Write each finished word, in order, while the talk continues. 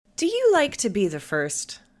Do you like to be the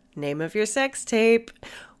first? Name of your sex tape.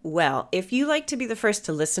 Well, if you like to be the first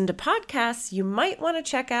to listen to podcasts, you might want to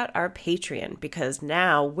check out our Patreon, because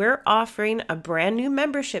now we're offering a brand new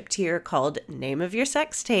membership tier called Name of Your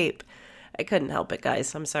Sex Tape. I couldn't help it,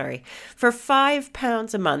 guys. I'm sorry. For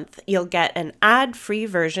 £5 a month, you'll get an ad-free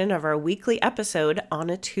version of our weekly episode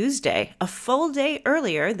on a Tuesday, a full day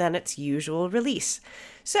earlier than its usual release.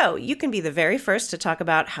 So you can be the very first to talk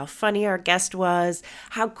about how funny our guest was,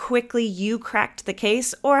 how quickly you cracked the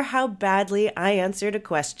case, or how badly I answered a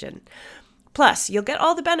question. Plus, you'll get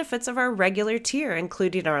all the benefits of our regular tier,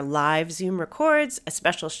 including our live Zoom records, a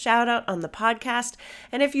special shout out on the podcast,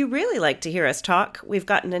 and if you really like to hear us talk, we've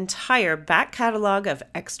got an entire back catalog of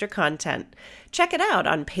extra content. Check it out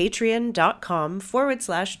on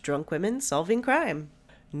patreon.com/drunkwomensolvingcrime.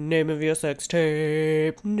 Name of your sex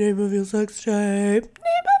tape. Name of your sex tape. Name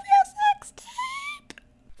of your sex tape.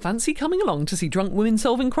 Fancy coming along to see Drunk Women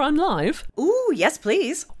Solving Crime live? Ooh, yes,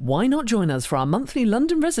 please. Why not join us for our monthly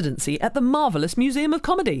London residency at the Marvellous Museum of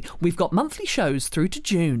Comedy? We've got monthly shows through to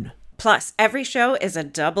June. Plus, every show is a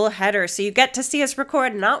double header, so you get to see us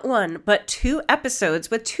record not one, but 2 episodes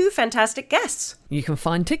with 2 fantastic guests. You can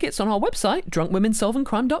find tickets on our website,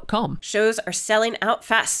 drunkwomensolvingcrime.com. Shows are selling out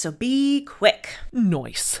fast, so be quick.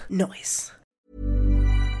 Nice.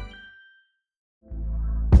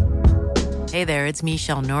 Hey there, it's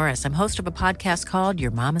Michelle Norris. I'm host of a podcast called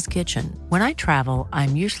Your Mama's Kitchen. When I travel,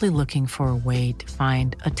 I'm usually looking for a way to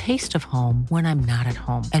find a taste of home when I'm not at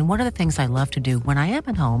home. And one of the things I love to do when I am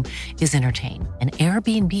at home is entertain. And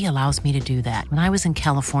Airbnb allows me to do that. When I was in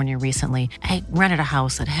California recently, I rented a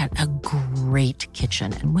house that had a great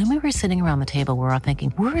kitchen. And when we were sitting around the table, we were all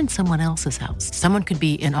thinking, we're in someone else's house. Someone could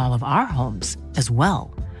be in all of our homes as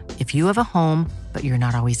well. If you have a home, but you're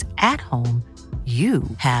not always at home, you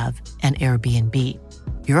have an Airbnb.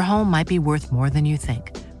 Your home might be worth more than you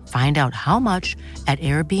think. Find out how much at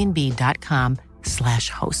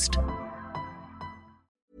airbnb.com/host.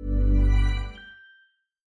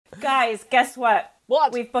 Guys, guess what?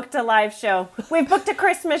 What? We've booked a live show. We've booked a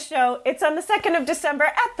Christmas show. It's on the 2nd of December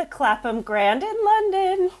at the Clapham Grand in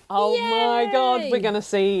London. Oh my God, we're going to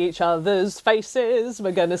see each other's faces,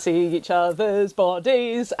 we're going to see each other's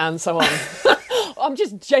bodies, and so on. I'm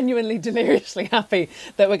just genuinely deliriously happy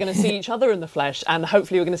that we're going to see each other in the flesh, and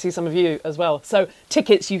hopefully we're going to see some of you as well. So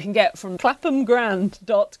tickets you can get from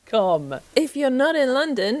claphamgrand.com. If you're not in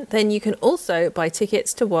London, then you can also buy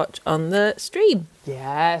tickets to watch on the stream.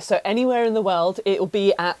 Yeah, so anywhere in the world, it will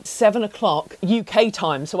be at 7 o'clock UK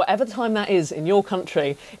time. So whatever time that is in your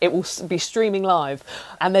country, it will be streaming live.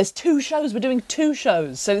 And there's 2 shows. We're doing 2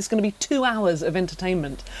 shows. So it's going to be 2 hours of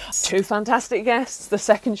entertainment. 2 fantastic guests. The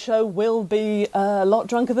second show will be a lot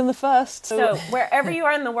drunker than the first. So wherever you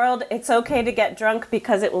are in the world, it's okay to get drunk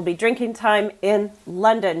because it will be drinking time in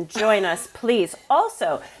London. Join us, please.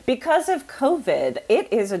 Also, because of COVID, it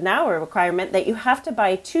is now a requirement that you have to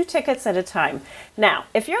buy 2 tickets at a time. Now,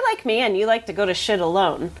 if you're like me and you like to go to shit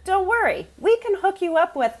alone, don't worry. We can hook you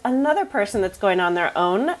up with another person that's going on their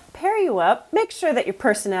own, pair you up, make sure that your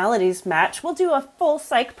personalities match. We'll do a full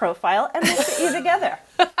psych profile and we'll put you together.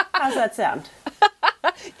 How's that sound?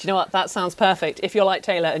 Do you know what? That sounds perfect. If you're like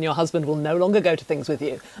Taylor and your husband will no longer go to things with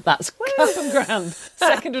you, that's Clapham Grand,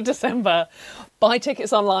 2nd of December. Buy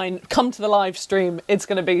tickets online, come to the live stream. It's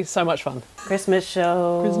going to be so much fun. Christmas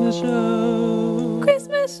show. Christmas show.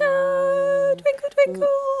 Christmas show. Twinkle, twinkle.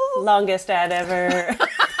 Longest ad ever.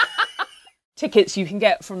 Tickets you can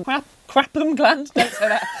get from Clapham Gland. Don't say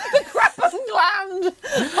that. The Clapham Gland.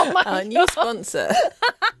 Oh my Our new sponsor.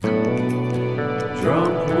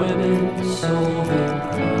 Drunk women solving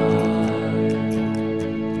crime.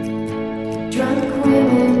 Drunk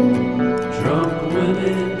women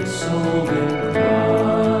solving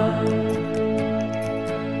crime.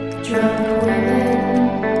 Drunk women.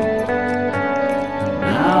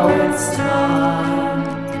 Now it's time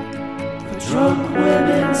for drunk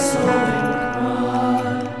women solving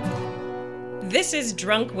crime. This is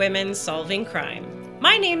Drunk Women Solving Crime.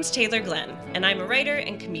 My name's Taylor Glenn, and I'm a writer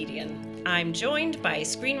and comedian. I'm joined by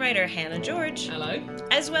screenwriter Hannah George. Hello.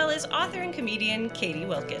 As well as author and comedian Katie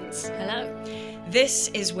Wilkins. Hello. This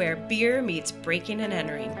is where beer meets breaking and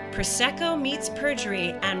entering, Prosecco meets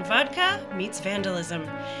perjury, and vodka meets vandalism.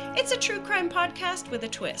 It's a true crime podcast with a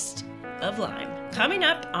twist of lime. Coming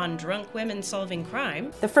up on Drunk Women Solving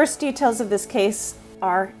Crime. The first details of this case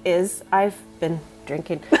is I've been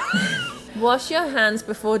drinking. Wash your hands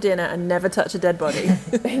before dinner and never touch a dead body.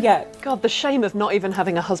 Yeah. God, the shame of not even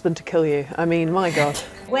having a husband to kill you. I mean, my God.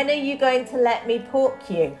 When are you going to let me pork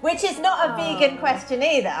you? Which is not a vegan question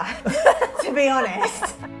either, to be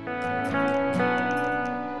honest.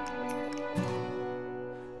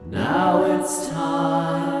 Now it's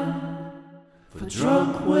time for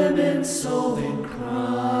drunk women solving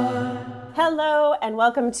crime. Hello, and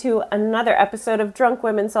welcome to another episode of Drunk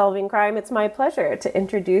Women Solving Crime. It's my pleasure to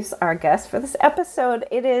introduce our guest for this episode.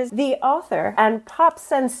 It is the author and pop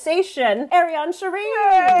sensation, Ariane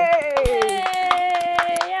Shireen.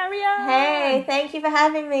 Hey, Ariane! Hey, thank you for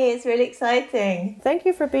having me. It's really exciting. Thank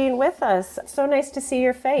you for being with us. So nice to see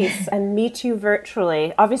your face and meet you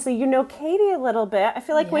virtually. Obviously, you know Katie a little bit. I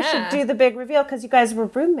feel like we should do the big reveal because you guys were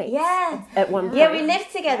roommates. Yeah. At one point. Yeah, we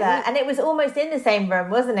lived together and it was almost in the same room,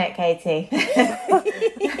 wasn't it, Katie?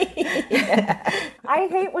 I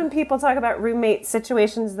hate when people talk about roommate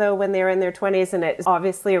situations, though, when they're in their 20s and it's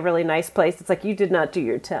obviously a really nice place. It's like, you did not do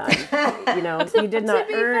your time. You know, you did not To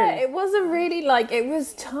be earn. fair, it wasn't really like, it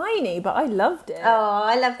was tiny, but I loved it. Oh,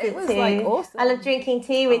 I loved it was, too. like, awesome. I love drinking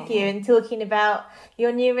tea with you and talking about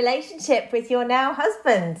your new relationship with your now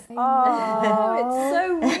husband. Oh, it's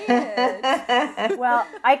so weird. Well,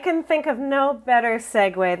 I can think of no better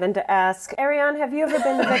segue than to ask, Ariane, have you ever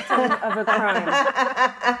been the victim of a crime?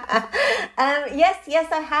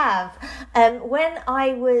 Yes, I have. When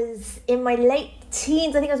I was in my late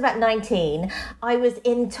teens, I think I was about 19, I was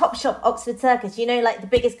in Topshop Oxford Circus, you know, like the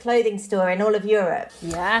biggest clothing store in all of Europe.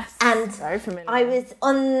 Yes. And very familiar. I was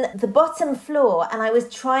on the bottom floor and I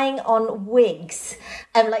was trying on wigs,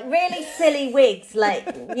 like really silly wigs,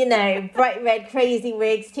 like, you know, bright red crazy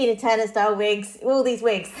wigs, Tina Turner style wigs, all these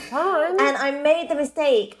wigs. Fun. And I made the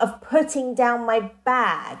mistake of putting down my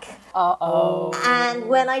bag. And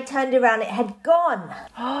when I turned around, it had gone.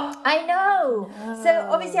 I know. So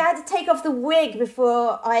obviously I had to take off the wig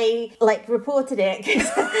before I reported it, 'cause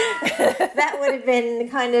that would have been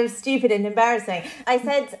kind of stupid and embarrassing. I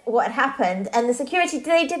said what had happened, and the security,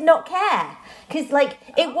 they did not care, because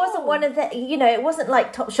it wasn't one of the, you know, it wasn't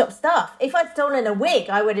like Topshop stuff. If I'd stolen a wig,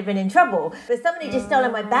 I would have been in trouble. But somebody just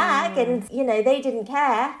stolen my bag, and you know, they didn't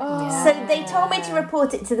care. So they told me to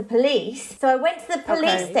report it to the police. So I went to the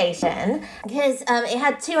police station because it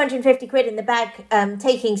had 250 quid in the bag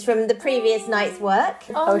takings from the previous night's work.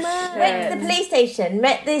 Oh, man. Went to the police station,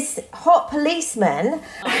 met this hot policeman,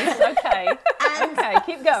 Okay. Okay,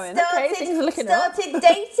 keep going. things are looking up. started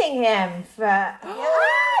dating him for... I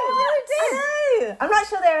know. I'm not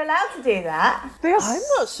sure they're allowed to do that. I'm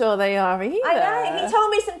not sure they are either. I know. He told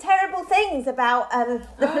me some terrible things about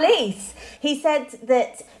the police. He said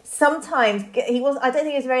that sometimes I don't think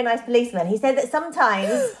he was a very nice policeman. He said that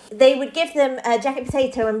sometimes they would give them jacket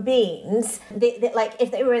potato and beans, like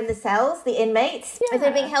if they were in the cells, the inmates, if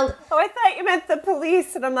they're being held. Oh, I thought you meant the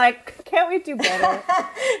police, and I'm like, can't we do better?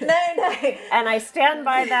 No. And I stand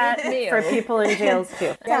by that for people in jails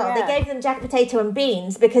too. They gave them jacket potato and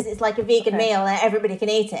beans because it's like a vegan meal and everybody can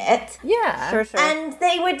eat it. Yeah. Sure. And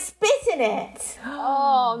they would spit in it.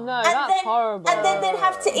 Oh, no, that's horrible. And then they'd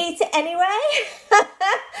have to eat it anyway.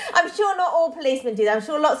 I'm sure not all policemen do that. I'm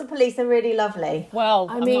sure lots of police are really lovely. Well,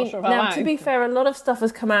 I I'm mean, not sure about now that. to be fair, a lot of stuff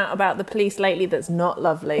has come out about the police lately that's not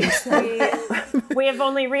lovely. So We have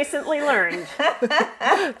only recently learned.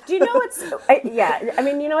 Do you know what's...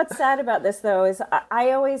 you know what's sad about this, though, is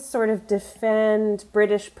I always sort of defend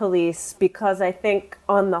British police because I think,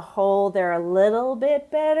 on the whole, they're a little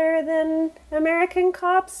bit better than American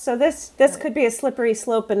cops. So this could be a slippery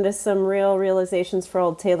slope into some real realizations for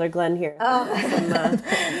old Taylor Glenn here.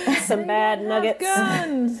 Some bad nuggets.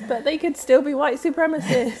 guns, but they could still be white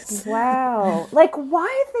supremacists. Wow. Like,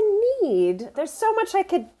 why the need? There's so much I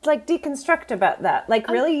could, deconstruct about that. Like,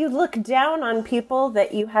 really, you look down on people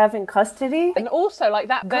that you have in custody? And also, that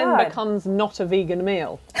then God. becomes not a vegan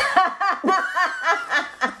meal.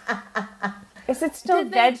 Is it still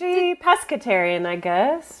veggie? Pescatarian, I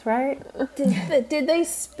guess, right? Did they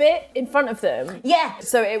spit in front of them? Yeah.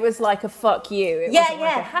 So it was like a fuck you. It Yeah, wasn't like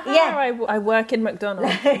yeah, a, "Ha-ha, yeah. I work in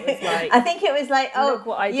McDonald's. It was like, I think it was like, Look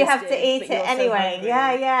what I you just have to did, eat but it you're so anyway. hungry.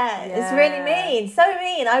 Yeah. It's really mean. So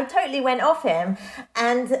mean. I totally went off him.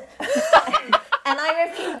 And I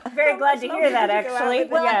refused. Very glad to hear that, actually.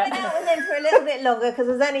 Well, I went out with him for a little bit longer because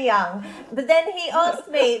I was only young. But then he asked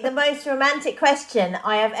me the most romantic question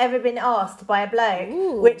I have ever been asked by a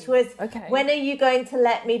bloke, which was, when are you going to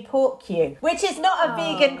let me pork you? Which is not a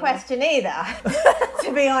vegan question either,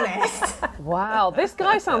 to be honest. Wow, this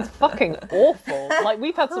guy sounds fucking awful.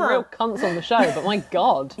 We've had some real cunts on the show, but my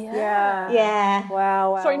God. Yeah.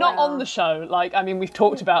 Wow. Sorry, not on the show. We've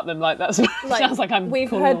talked about them. That sounds like I'm. We've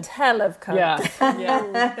calling heard them. tell of cunts.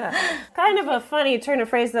 Yeah. Kind of a funny turn of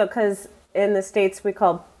phrase, though, because in the States we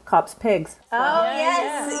call Cop's pigs. Oh,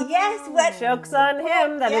 yes. What? Joke's on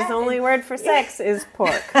him that his only word for sex is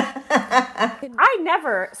pork. I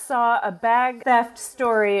never saw a bag theft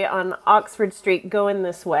story on Oxford Street going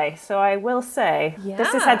this way, so I will say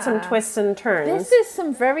this has had some twists and turns. This is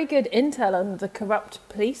some very good intel on the corrupt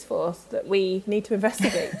police force that we need to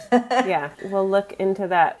investigate. Yeah, we'll look into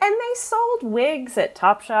that. And they sold wigs at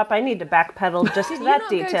Topshop. I need to backpedal just to that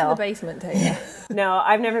Did you not detail. go to the basement, Taylor? No,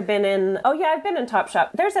 I've never been in... Oh, yeah, I've been in Topshop.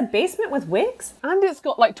 There's a basement with wigs? And it's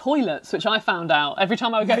got like toilets, which I found out. Every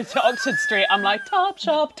time I go to Oxford Street, I'm like,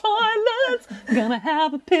 Topshop toilets, gonna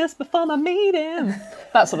have a piss before my meeting.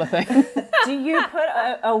 That sort of thing. Do you put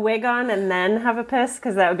a wig on and then have a piss?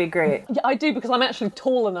 Because that would be great. Yeah, I do, because I'm actually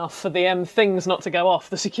tall enough for the things not to go off,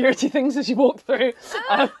 the security things as you walk through.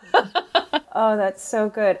 Oh, that's so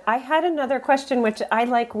good. I had another question, which I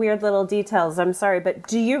like weird little details. I'm sorry, but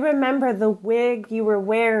do you remember the wig you were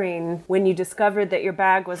wearing when you discovered that your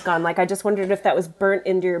bag was gone? Like, I just wondered if that was burnt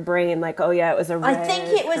into your brain. Like, oh yeah, it was a red, I think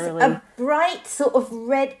it was curly... a bright sort of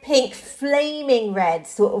red, pink, flaming red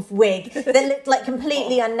sort of wig that looked like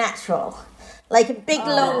completely unnatural. Like a big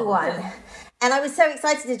long one. And I was so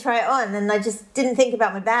excited to try it on, and I just didn't think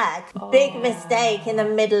about my bag. Big mistake in the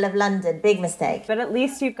middle of London. Big mistake. But at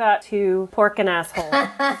least you got to pork an asshole.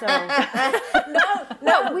 So...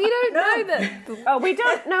 No, we don't know that. Oh, we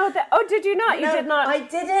don't know that. Oh, did you not? You did not. I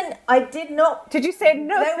did not. Did you say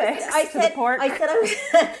no thanks to the pork? I said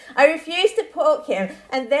I refused to pork him,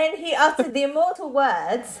 and then he uttered the immortal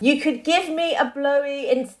words, "You could give me a blowy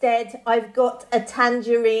instead. I've got a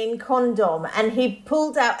tangerine condom." And he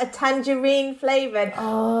pulled out a tangerine flavoured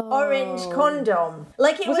orange condom.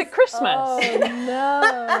 Like it was it Christmas? Oh,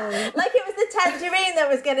 no. like it was the tangerine that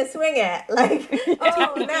was going to swing it. Like,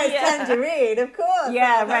 oh no, it's tangerine, of course.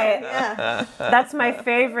 Yeah, right. Yeah. That's my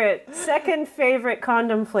second favorite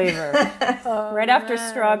condom flavor. Right after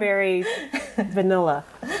strawberry vanilla.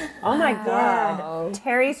 Oh my God.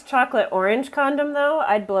 Terry's chocolate orange condom, though,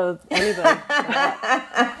 I'd blow anybody.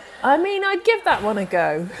 I mean, I'd give that one a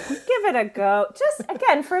go. Give it a go. Just,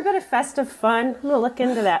 again, for a bit of festive fun. I'm going to look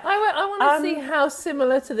into that. I want to see how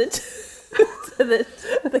similar to the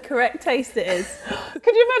correct taste it is.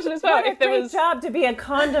 Could you imagine as well What a if there great was... job to be a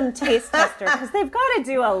condom taste tester, because they've got to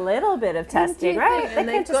do a little bit of testing, right? They And can't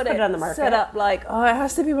they've just got put it on the market. set up like, oh, it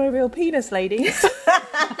has to be my real penis, ladies.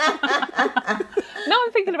 Now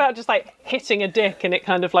I'm thinking about just like hitting a dick and it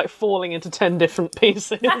kind of like falling into 10 different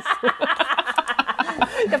pieces. You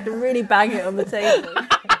have to really bang it on the table.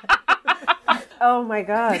 Oh my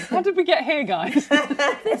God. How did we get here, guys?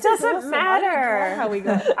 It doesn't matter How we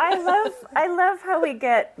got. I love how we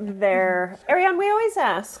get there. Ariane, we always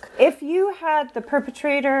ask, if you had the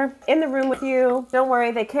perpetrator in the room with you, don't worry,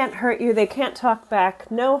 they can't hurt you, they can't talk back,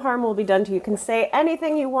 no harm will be done to you, you can say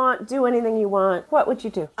anything you want, do anything you want, what would you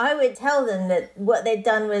do? I would tell them that what they'd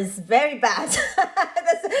done was very bad.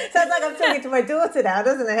 Sounds like I'm talking to my daughter now,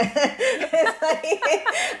 doesn't it? It's like,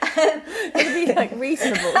 It'd be like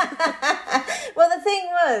reasonable. well, the thing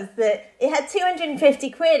was that it had 250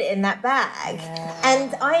 quid in that bag,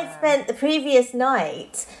 and I had spent the previous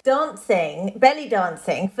night belly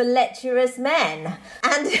dancing for lecherous men,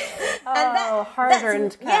 and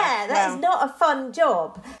hard-earned cash. Yeah, that is not a fun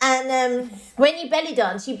job. And when you belly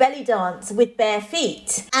dance with bare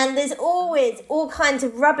feet, and there's always all kinds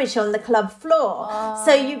of rubbish on the club floor.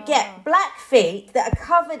 So you get black feet that are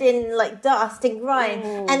covered in like dust and grime,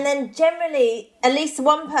 and then generally at least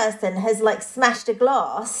one person has like smashed a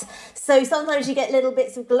glass, so sometimes you get little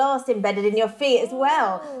bits of glass embedded in your feet as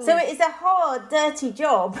well. So it is a hard, dirty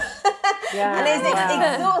job. And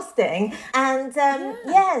it's exhausting. And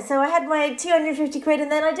so I had my 250 quid,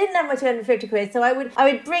 and then I didn't have my 250 quid, so I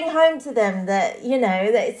would bring home to them that, you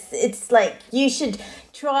know, that it's like you should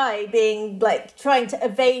try being like trying to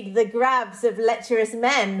evade the grabs of lecherous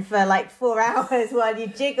men for like 4 hours while you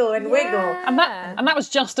jiggle and wiggle. And that was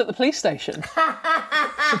just at the police station.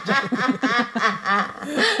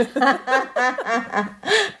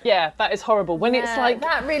 Yeah, that is horrible. When it's like...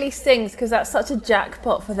 That really stings because that's such a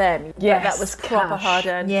jackpot for them. Yes, that was proper cash.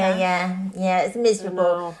 hard-earned cash. Yeah, it's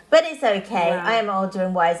miserable. But it's okay. I am older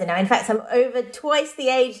and wiser now. In fact, I'm over twice the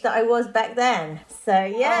age that I was back then. So, I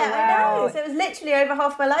know. So it was literally over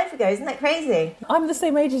half my life ago. Isn't that crazy? I'm the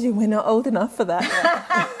same age as you. We're not old enough for that.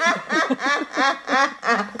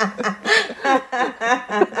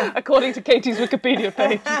 According to Katie's Wikipedia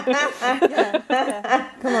page.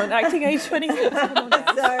 Come on, acting age 26. Come on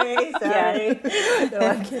now. sorry. No,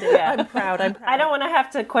 I'm kidding. I'm proud. I don't want to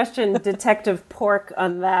have to question Detective Pork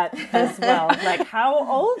on that as well. Like, how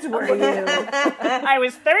old were you? I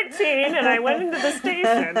was 13 and I went into the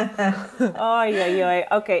station. Oh, yeah.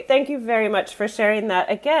 Okay, thank you very much for sharing that.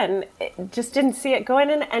 Again, just didn't see it going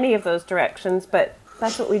in any of those directions, but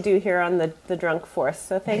that's what we do here on the Drunk Force.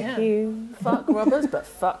 So thank you. Fuck robbers, but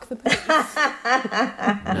fuck the police.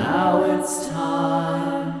 Now it's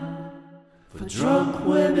time for drunk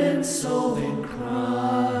women solving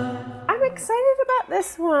crime. I'm excited about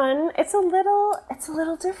this one. It's a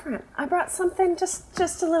little different. I brought something just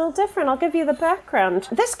a little different. I'll give you the background.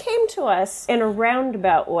 This came to us in a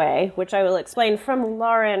roundabout way, which I will explain, from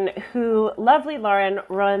Lauren, lovely Lauren,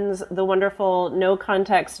 runs the wonderful No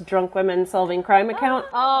Context Drunk Women Solving Crime account.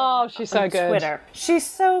 Oh, she's so good. Twitter. She's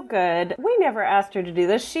so good. We never asked her to do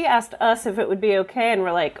this. She asked us if it would be okay, and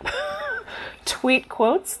we're like, tweet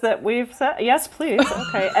quotes that we've said. Yes, please.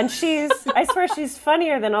 Okay. And I swear she's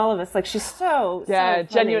funnier than all of us. Like, she's so funny,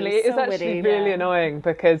 genuinely. It's so actually witty. really annoying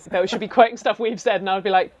because we should be quoting stuff we've said and I would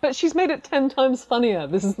be like, but she's made it 10 times funnier.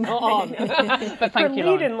 This is not on. But thank you, Her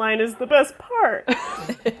Lauren. lead-in line is the best part.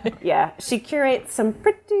 Yeah, she curates some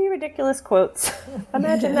pretty ridiculous quotes.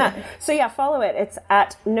 Imagine that. So yeah, follow it. It's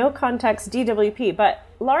at No Context DWP. But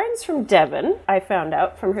Lauren's from Devon, I found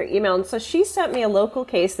out from her email. And so she sent me a local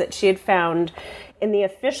case that she had found in the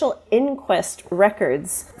official inquest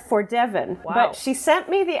records for Devon. Wow. But she sent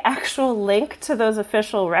me the actual link to those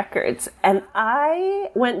official records. And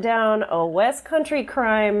I went down a West Country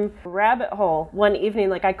crime rabbit hole one evening.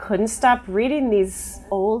 Like, I couldn't stop reading these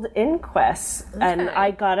old inquests. Okay. And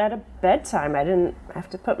I got out of bedtime. I didn't have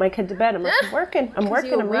to put my kid to bed. I'm like, I'm working, I'm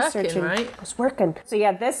researching. Right? I was working. So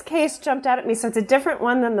yeah, this case jumped out at me. So it's a different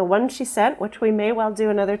one than the one she sent, which we may well do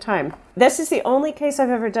another time. This is the only case I've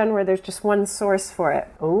ever done where there's just one source for it.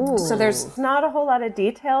 Ooh. So there's not a whole lot of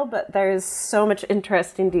detail, but there's so much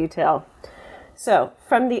interesting detail. So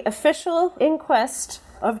from the official inquest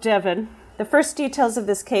of Devon, the first details of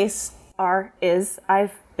this case is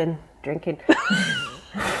I've been drinking.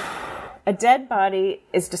 A dead body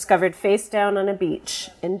is discovered face down on a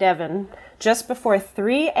beach in Devon just before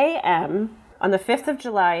 3 a.m. on the 5th of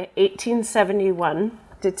July, 1871.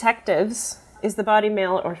 Detectives, is the body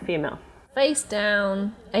male or female? Face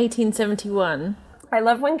down, 1871. I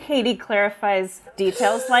love when Katie clarifies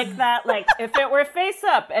details like that, like if it were face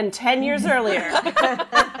up and 10 years earlier.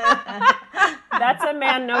 That's a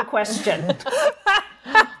man, no question.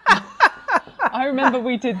 I remember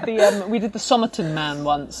we did the Somerton man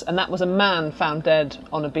once, and that was a man found dead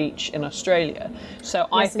on a beach in Australia. So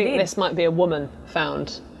I think indeed. This might be a woman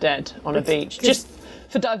found dead on a beach. Just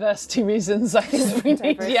for diversity reasons, I think we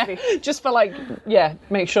need, just for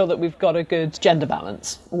make sure that we've got a good gender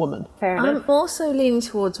balance. Woman. Fair enough. I'm also leaning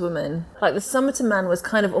towards women. Like, the Somerton man was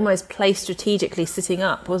kind of almost placed strategically sitting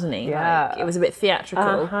up, wasn't he? Yeah. Like, it was a bit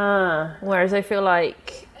theatrical. Whereas I feel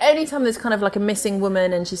like anytime there's kind of like a missing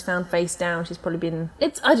woman and she's found face down, she's probably been...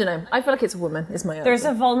 I don't know. I feel like it's a woman, is my There's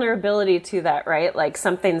answer. a vulnerability to that, right? Like,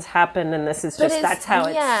 something's happened and this is just, that's how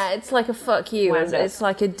it's... Yeah, it's like a fuck you. wound up. It's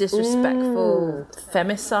like a disrespectful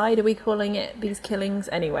femicide, are we calling it, these killings?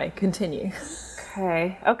 Anyway, continue.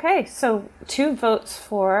 Okay, so 2 votes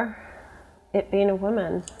for it being a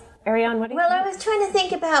woman. Ariane, what do you Well, think? I was trying to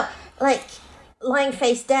think about, like, lying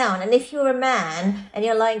face down, and if you're a man and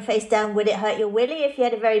you're lying face down, would it hurt your willy if you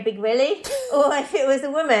had a very big willy? Or if it was a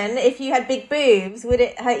woman, if you had big boobs, would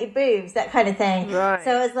it hurt your boobs? That kind of thing. Right.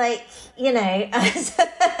 So I was like,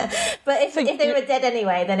 but if they were dead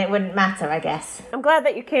anyway, then it wouldn't matter, I guess. I'm glad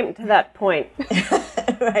that you came to that point.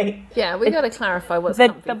 Right. Yeah, we got to clarify what's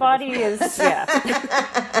The body is, yeah.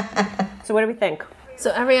 So what do we think?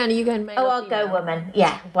 So, Ariane, are you going male? Oh, or I'll go female? woman.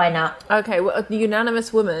 Yeah, why not? Okay, well, the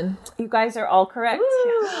unanimous woman. You guys are all correct.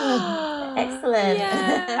 Excellent.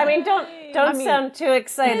 I mean, don't sound too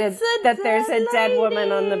excited that there's a dead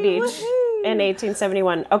woman on the beach in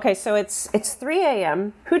 1871. Okay, so it's 3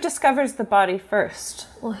 a.m. Who discovers the body first?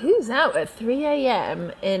 Well, who's out at 3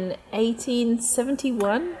 a.m. in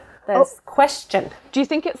 1871? That's question. Do you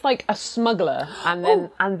think it's like a smuggler,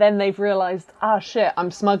 and then they've realised, shit,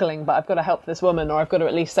 I'm smuggling, but I've got to help this woman, or I've got to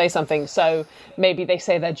at least say something. So maybe they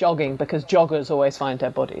say they're jogging because joggers always find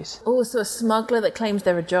dead bodies. Oh, so a smuggler that claims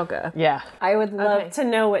they're a jogger. Yeah. I would love to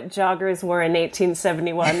know what joggers were in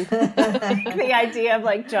 1871. The idea of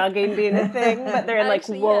like jogging being a thing, but they're in like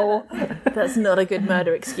wool. Yeah, that's not a good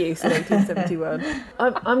murder excuse in 1871.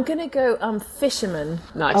 I'm gonna go fisherman.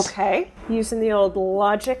 Nice. Okay, using the old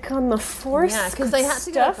logic on the force. Yeah, because they had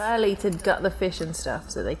to get up early to gut the fish and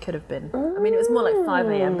stuff, so they could have been. I mean, it was more like 5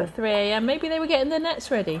 a.m, but 3 a.m, maybe they were getting their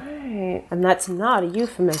nets ready. Right. And that's not a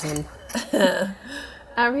euphemism.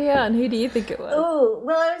 Ariane, who do you think it was? Oh,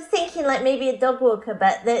 well, I was thinking like maybe a dog walker,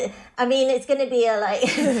 but it's going to be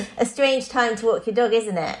a strange time to walk your dog,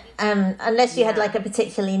 isn't it? Unless you had like a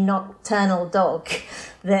particularly nocturnal dog.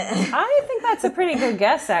 I think that's a pretty good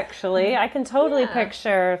guess, actually. I can totally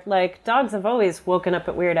picture, like, dogs have always woken up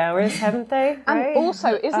at weird hours, haven't they? And Right?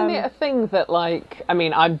 also, isn't it a thing that, like, I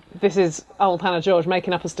mean, this is old Hannah George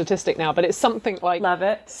making up a statistic now, but it's something like Love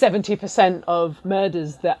it. 70% of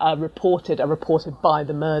murders that are reported by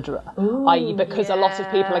the murderer, i.e. because a lot of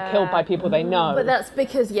people are killed by people they know. But that's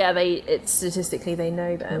because, statistically they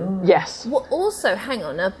know them. Yes. Well, also, hang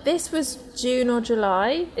on, now this was June or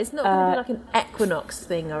July? It's not going to be like an equinox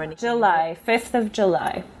thing or anything. July, 5th of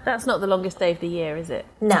July. That's not the longest day of the year, is it?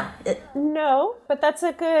 No. No, but it's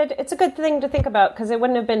a good thing to think about because it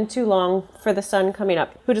wouldn't have been too long for the sun coming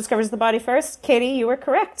up. Who discovers the body first? Katie, you were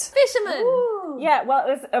correct. Fisherman! Yeah,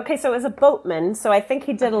 well, so it was a boatman, so I think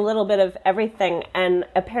he did a little bit of everything, and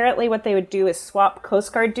apparently what they would do is swap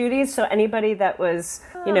Coast Guard duties, so anybody that was,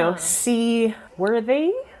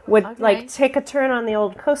 sea-worthy would, like, take a turn on the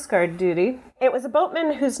old Coast Guard duty. It was a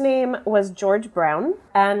boatman whose name was George Brown,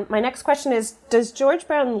 and my next question is, does George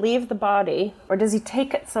Brown leave the body, or does he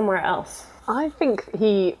take it somewhere else? I think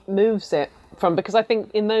he moves it because I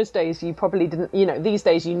think in those days you probably didn't, these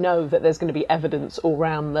days you know that there's going to be evidence all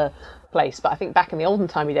around the place, but I think back in the olden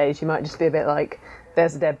timey days you might just be a bit like,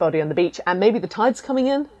 there's a dead body on the beach and maybe the tide's coming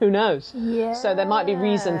in, who knows? Yeah. So there might be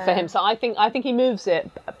reason for him. So I think he moves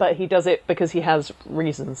it, but he does it because he has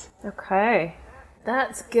reasons. Okay.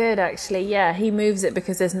 That's good, actually. Yeah, he moves it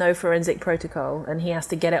because there's no forensic protocol and he has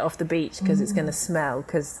to get it off the beach because it's going to smell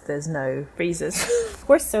because there's no freezers.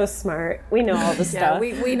 We're so smart. We know all the stuff.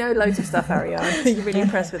 We know loads of stuff, Ariane. You're really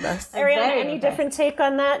impressed with us. Ariane, any different take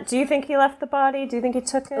on that? Do you think he left the body? Do you think he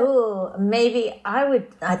took it? Oh, maybe I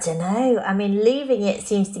don't know. I mean, leaving it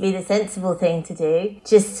seems to be the sensible thing to do.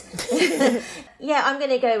 Just, yeah, I'm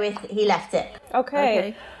going to go with he left it.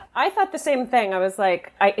 Okay. I thought the same thing. I was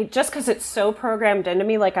like, just because it's so programmed into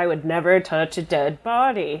me, like I would never touch a dead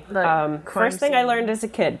body. First thing I learned as a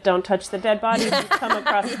kid, don't touch the dead body. You come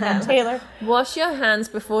across that, Taylor. Wash your hands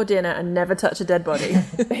before dinner and never touch a dead body.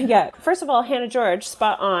 Yeah. First of all, Hannah George,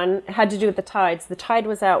 spot on, had to do with the tides. The tide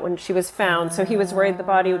was out when she was found, so he was worried the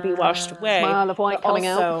body would be washed away. Smile of white coming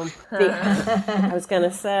out. I was going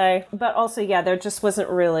to say. But also, yeah, there just wasn't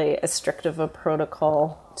really as strict of a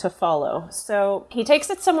protocol to follow. So he takes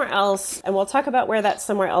it somewhere else, and we'll talk about where that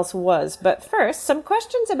somewhere else was. But first, some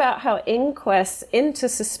questions about how inquests into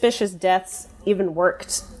suspicious deaths even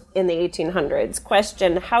worked in the 1800s.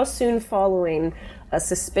 Question, how soon following a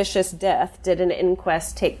suspicious death did an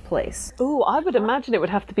inquest take place? Ooh, I would imagine it would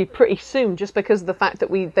have to be pretty soon just because of the fact that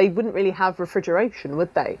they wouldn't really have refrigeration,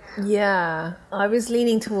 would they? Yeah, I was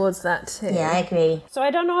leaning towards that too. Yeah, I agree. So I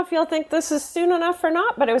don't know if you'll think this is soon enough or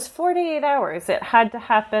not, but it was 48 hours. It had to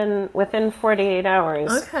happen within 48 hours.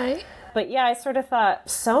 Okay. But yeah, I sort of thought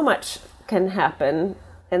so much can happen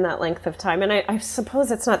in that length of time. And I suppose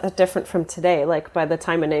it's not that different from today. Like, by the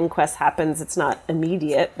time an inquest happens, it's not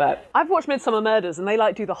immediate, but... I've watched Midsummer Murders, and they,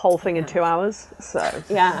 do the whole thing in 2 hours, so...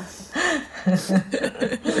 Yeah.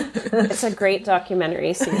 It's a great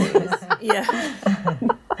documentary series. Yeah.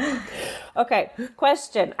 Okay,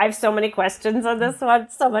 question. I have so many questions on this one.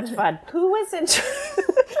 So much fun. Who was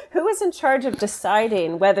in charge of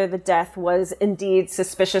deciding whether the death was indeed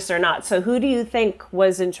suspicious or not? So who do you think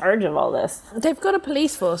was in charge of all this? They've got a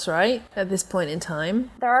police force, right, at this point in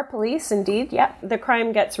time? There are police, indeed, yeah. The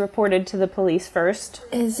crime gets reported to the police first.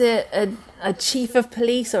 Is it a chief of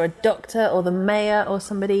police or a doctor or the mayor or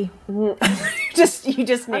somebody? You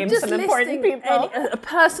just named some important people. A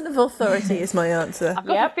person of authority is my answer. I've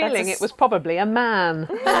got a feeling it was probably a man.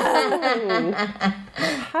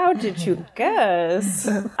 How did you guess?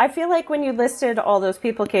 I feel like when you listed all those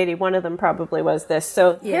people, Katie, one of them probably was this.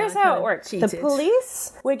 So here's how it works. The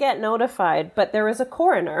police would get notified, but there was a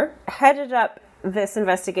coroner headed up this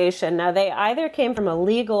investigation. Now, they either came from a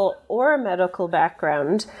legal or a medical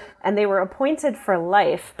background, and they were appointed for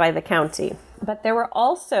life by the county. But there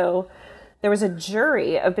was a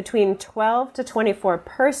jury of between 12 to 24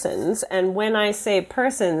 persons, and when I say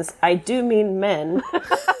persons, I do mean men.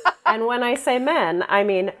 And when I say men, I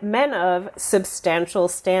mean men of substantial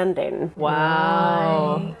standing.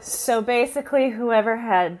 Wow. So basically, whoever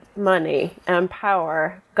had money and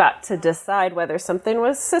power got to decide whether something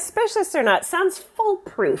was suspicious or not. Sounds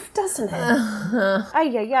foolproof, doesn't it?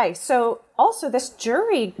 Ay. So Also, this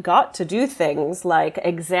jury got to do things like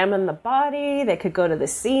examine the body. They could go to the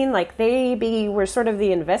scene. Like, they were sort of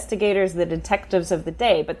the investigators, the detectives of the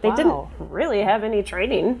day, but they didn't really have any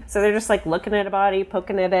training. So they're just like looking at a body,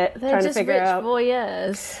 poking at it, trying to figure out. They're just rich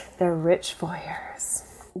voyeurs. They're rich voyeurs.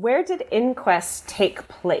 Where did inquests take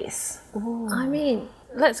place? Ooh. I mean,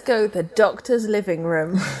 let's go the doctor's living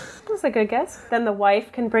room. That's a good guess. Then the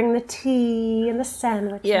wife can bring the tea and the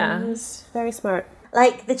sandwiches. Yeah. Very smart.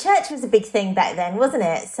 Like, the church was a big thing back then, wasn't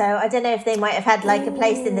it? So I don't know if they might have had, like, a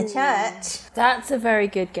place in the church. That's a very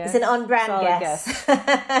good guess. It's an on-brand guess.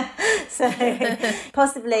 So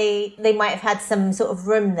possibly they might have had some sort of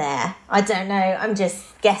room there. I don't know. I'm just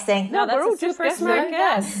guessing. No, that's all a super just smart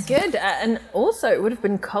guess. Good. And also, it would have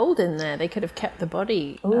been cold in there. They could have kept the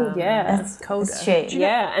body colder. That's true.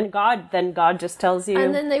 Yeah, and God just tells you.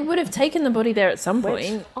 And then they would have taken the body there at some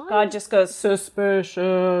point. God just goes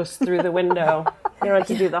suspicious through the window. You don't have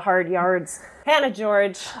to do the hard yards. Hannah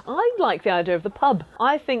George. I like the idea of the pub.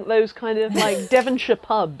 I think those kind of like Devonshire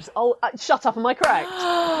pubs. Oh, shut up, am I correct?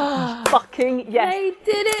 Fucking yes. They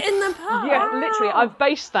did it in the pub. Yeah, literally. I've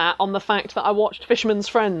based that on the fact that I watched Fisherman's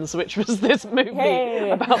Friends, which was this movie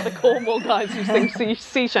about the Cornwall guys who sing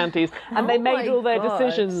sea shanties, and they made all their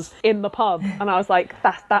decisions in the pub. And I was like,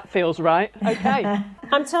 that feels right. Okay.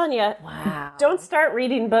 I'm telling you, don't start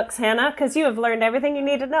reading books, Hannah, because you have learned everything you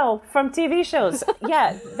need to know from TV shows.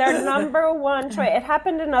 Yeah, their number one choice. It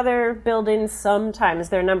happened in other buildings sometimes.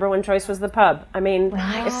 Their number one choice was the pub. I mean, if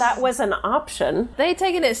that was an option. They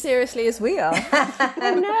taking it seriously as we are.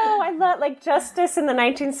 I know. I thought, like, justice in the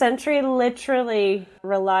 19th century literally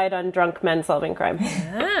relied on drunk men solving crime.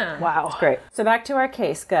 Yeah. Wow. It's great. So back to our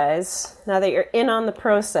case, guys. Now that you're in on the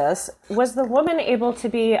process, was the woman able to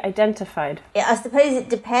be identified? Yeah, I suppose it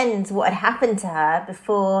depends what had happened to her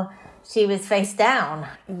before she was face down.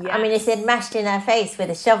 Yes. I mean, if they'd mashed in her face with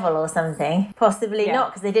a shovel or something, possibly not,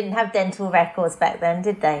 because they didn't have dental records back then,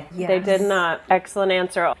 did they? Yes. They did not. Excellent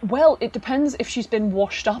answer. Well, it depends if she's been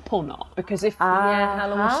washed up or not, because if how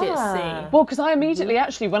long was she at sea? Well, because I immediately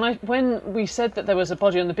actually when we said that there was a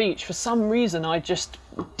body on the beach, for some reason I just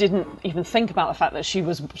didn't even think about the fact that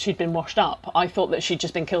she'd been washed up. I thought that she'd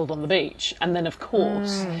just been killed on the beach, and then of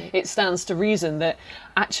course it stands to reason that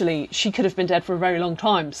actually she could have been dead for a very long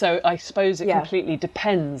time. So I suppose it completely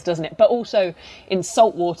depends, doesn't it? But also in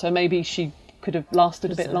salt water, maybe she could have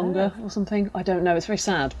lasted a bit longer or something. I don't know. It's very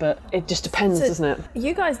sad, but it just depends, doesn't it?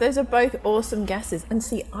 You guys, those are both awesome guesses. And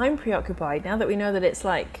see, I'm preoccupied now that we know that it's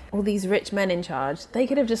like all these rich men in charge. They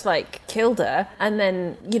could have just like killed her and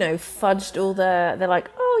then, you know, fudged all they're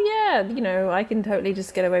like, oh yeah, you know, I can totally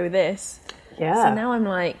just get away with this. Yeah. So now I'm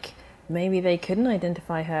like, maybe they couldn't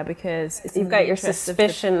identify her because it's you've got your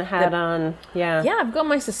suspicion hat on. Yeah. Yeah, I've got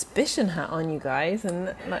my suspicion hat on, you guys,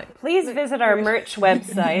 and like, please visit our merch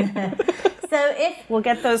website. So we'll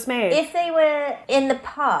get those made. If they were in the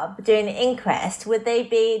pub doing the inquest, would they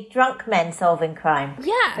be drunk men solving crime?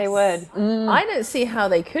 Yes. They would. I don't see how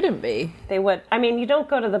they couldn't be. They would. I mean, you don't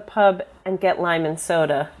go to the pub and get lime and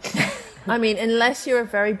soda. I mean, unless you're a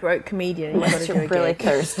very broke comedian. Unless you're really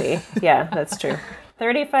thirsty. Yeah, that's true.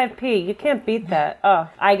 35p, you can't beat that. Oh,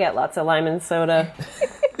 I get lots of lime and soda.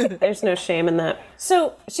 There's no shame in that.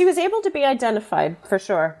 So she was able to be identified, for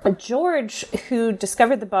sure. George, who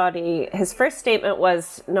discovered the body, his first statement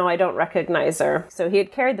was, no, I don't recognize her. So he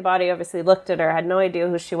had carried the body, obviously looked at her, had no idea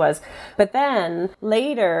who she was. But then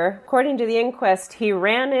later, according to the inquest, he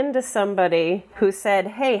ran into somebody who said,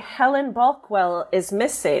 hey, Helen Balkwell is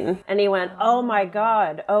missing. And he went, oh my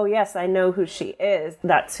God. Oh yes, I know who she is.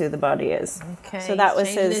 That's who the body is. Okay. So that was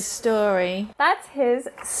his story. That's his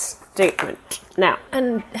statement. Now.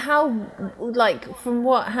 And how, like, from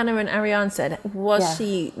what Hannah and Ariane said, was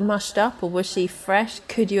she mushed up or was she fresh?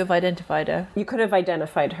 Could you have identified her? You could have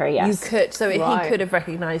identified her, yes. You could, so he could have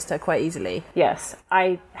recognised her quite easily. Yes.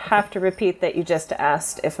 I have to repeat that you just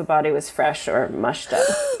asked if a body was fresh or mushed up.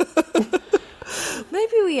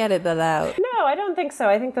 Maybe we edit that out. No, I don't think so.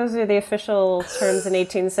 I think those are the official terms in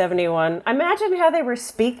 1871. Imagine how they were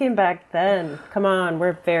speaking back then. Come on,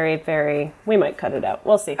 we're very, very... We might cut it out.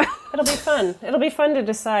 We'll see. It'll be fun. It'll be fun to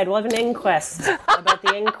decide. We'll have an inquest about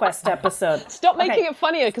the inquest episode. Stop making it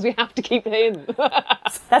funnier because we have to keep it in.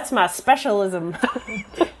 That's my specialism.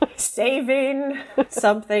 Saving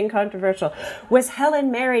something controversial. Was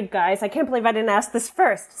Helen married, guys? I can't believe I didn't ask this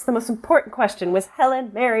first. It's the most important question. Was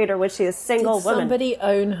Helen married or was she a single woman? Somebody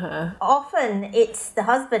own her. Often it's the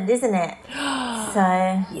husband, isn't it?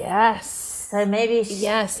 So yes. So maybe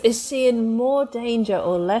yes. Is she in more danger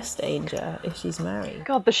or less danger if she's married?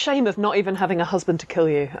 God, the shame of not even having a husband to kill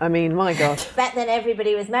you. I mean, my God. Back then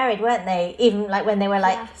everybody was married, weren't they? Even like when they were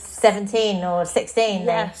like 17 or 16.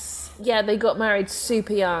 Yes. Yeah, they got married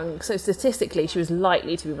super young, so statistically she was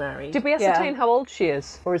likely to be married. Did we ascertain how old she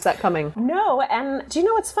is, or is that coming? No, and do you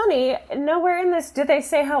know what's funny? Nowhere in this do they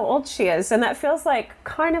say how old she is, and that feels like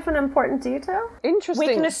kind of an important detail. Interesting.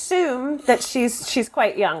 We can assume that she's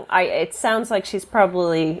quite young. It sounds like she's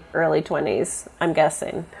probably early 20s, I'm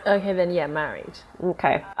guessing. Okay, then yeah, married.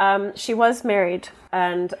 Okay. She was married,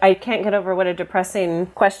 and I can't get over what a depressing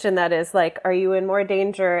question that is. Like, are you in more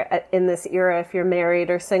danger in this era if you're married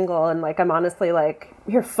or single? And like, I'm honestly like,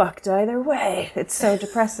 you're fucked either way. It's so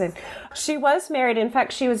depressing. She was married. In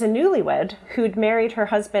fact, she was a newlywed who'd married her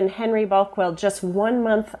husband, Henry Balkwell, just 1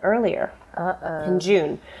 month earlier in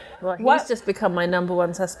June. Well, he's just become my number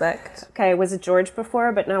one suspect. Okay, was it George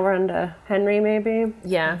before, but now we're on to Henry, maybe?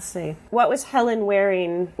 Yeah. Let's see. What was Helen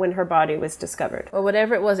wearing when her body was discovered? Well,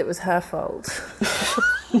 whatever it was her fault.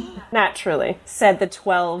 Naturally, said the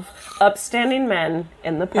 12 upstanding men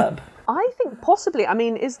in the pub. I think possibly. I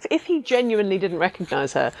mean, if he genuinely didn't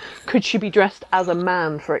recognise her, could she be dressed as a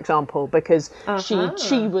man, for example? Because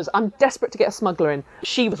she was. I'm desperate to get a smuggler in.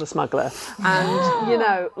 She was a smuggler, and you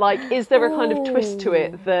know, like, is there a kind of twist to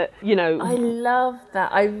it that you know? I love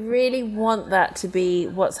that. I really want that to be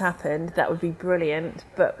what's happened. That would be brilliant.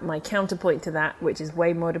 But my counterpoint to that, which is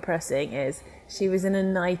way more depressing, is she was in a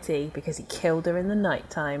nightie because he killed her in the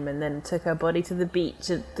nighttime and then took her body to the beach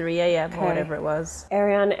at 3 a.m. or whatever it was.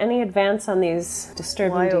 Ariane, any advance on these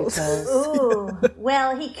disturbing details? Ooh.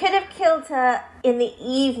 Well, he could have killed her in the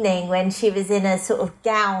evening when she was in a sort of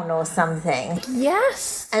gown or something.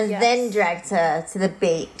 Yes. And then dragged her to the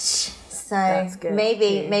beach. So That's good,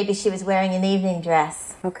 maybe she was wearing an evening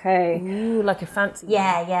dress. Okay. Ooh, like a fancy one.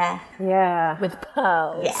 Yeah. With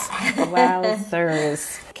pearls.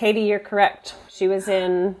 Wowzers. Katie, you're correct. She was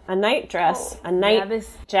in a night dress, a night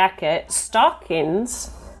jacket,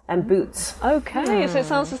 stockings, and boots. Okay, so it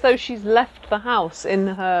sounds as though she's left the house in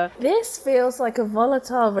her... This feels like a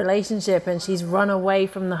volatile relationship and she's run away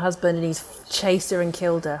from the husband and he's chased her and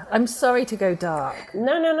killed her. I'm sorry to go dark.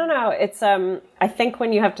 No. It's, I think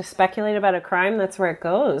when you have to speculate about a crime, that's where it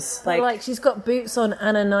goes. Like she's got boots on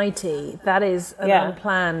and a nightie. That is an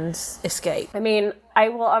unplanned escape. I mean, I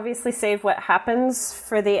will obviously save what happens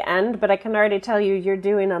for the end, but I can already tell you you're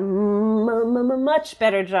doing a much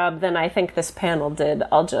better job than I think this panel did.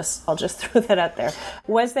 I'll just throw that out there.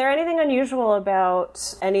 Was there anything unusual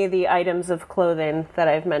about any of the items of clothing that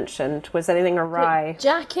I've mentioned? Was anything awry?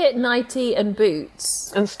 Jacket, nightie, and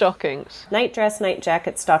boots. And stockings. Night dress, night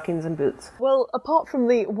jacket, stockings, and boots. Well, apart from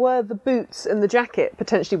were the boots and the jacket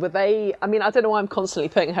potentially, were they, I mean, I don't know why I'm constantly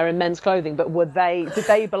putting her in men's clothing, but did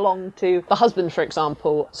they belong to the husband, for example?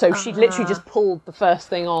 So she literally just pulled the first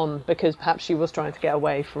thing on because perhaps she was trying to get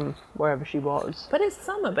away from wherever she was. But it's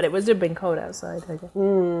summer, but it would have been cold outside, I guess.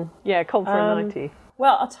 Yeah, cold for a nightie.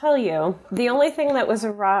 Well, I'll tell you, the only thing that was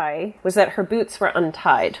awry was that her boots were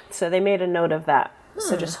untied. So they made a note of that.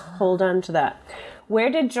 So just hold on to that.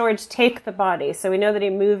 Where did George take the body? So we know that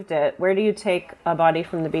he moved it. Where do you take a body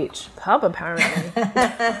from the beach? Pub, apparently.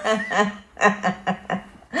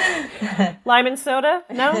 Lime and soda?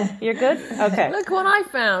 No? You're good? Okay. Look what I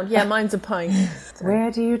found. Yeah, mine's a pint. Where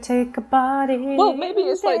do you take a body? Well, maybe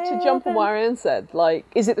it's like to jump on what Ariane said. Like,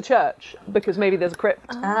 is it the church? Because maybe there's a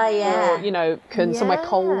crypt. Yeah. Or, you know, somewhere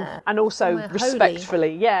cold. And also Somewhere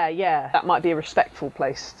respectfully. Yeah. That might be a respectful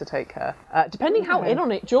place to take her. Depending how in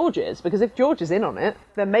on it George is. Because if George is in on it,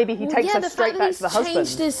 then maybe he takes her straight back to the husband.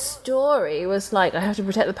 Changed his story was like, I have to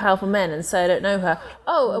protect the powerful men and say I don't know her.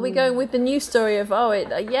 Oh, are we going with the new story of,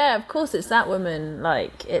 yeah, of course it's that woman.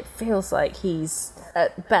 Like, it feels like he's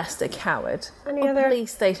at best a coward. Any other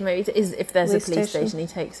police station? Maybe if there's a police station? station, he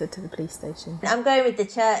takes her to the police station. I'm going with the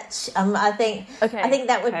church. I think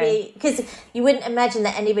that would be, because you wouldn't imagine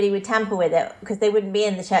that anybody would tamper with it because they wouldn't be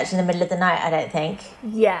in the church in the middle of the night, I don't think.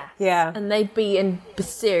 Yeah. And they'd be in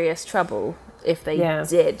serious trouble if they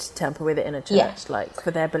did tamper with it in a church, like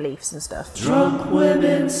for their beliefs and stuff. Drunk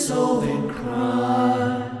women solving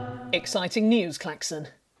crime. Exciting news, Klaxon.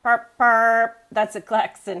 Burp, burp. That's a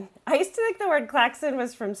klaxon. I used to think the word klaxon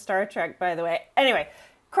was from Star Trek, by the way. Anyway,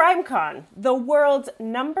 CrimeCon, the world's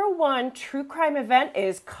 #1 true crime event,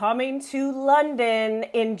 is coming to London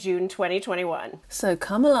in June 2021. So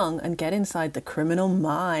come along and get inside the criminal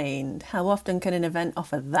mind. How often can an event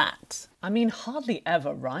offer that? I mean, hardly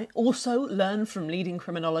ever, right? Also, learn from leading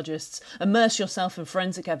criminologists, immerse yourself in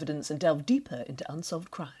forensic evidence and delve deeper into unsolved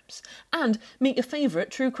crimes. And meet your favourite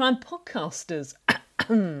true crime podcasters.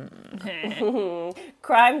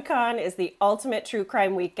 CrimeCon is the ultimate true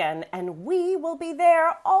crime weekend, and we will be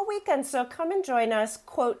there all weekend, so come and join us,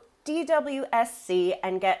 quote, DWSC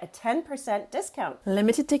and get a 10% discount.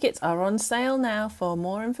 Limited tickets are on sale now. For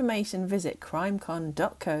more information, visit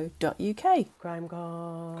crimecon.co.uk.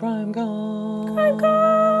 CrimeCon. CrimeCon.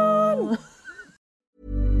 CrimeCon!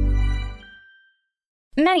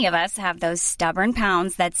 Many of us have those stubborn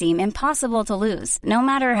pounds that seem impossible to lose, no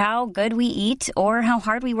matter how good we eat or how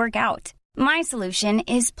hard we work out. My solution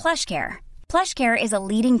is PlushCare. PlushCare is a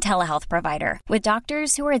leading telehealth provider with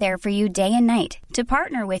doctors who are there for you day and night to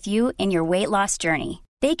partner with you in your weight loss journey.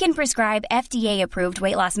 They can prescribe FDA-approved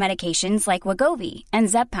weight loss medications like Wegovy and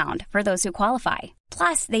Zepbound for those who qualify.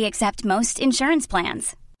 Plus, they accept most insurance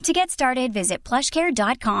plans. To get started, visit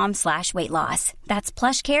plushcare.com/weightloss. That's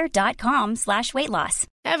plushcare.com/weightloss.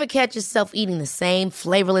 Ever catch yourself eating the same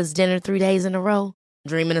flavorless dinner 3 days in a row?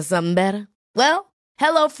 Dreaming of something better? Well,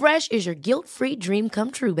 HelloFresh is your guilt-free dream come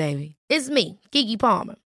true, baby. It's me, Keke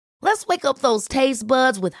Palmer. Let's wake up those taste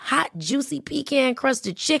buds with hot, juicy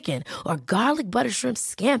pecan-crusted chicken or garlic butter shrimp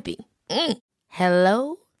scampi.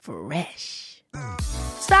 Hello Fresh.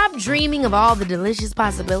 Stop dreaming of all the delicious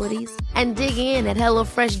possibilities and dig in at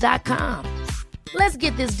HelloFresh.com. Let's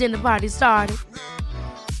get this dinner party started.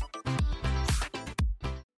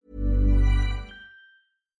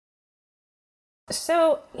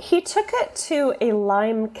 So he took it to a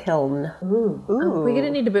lime kiln. Ooh. We're going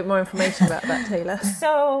to need a bit more information about that, Taylor.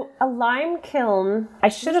 So a lime kiln, I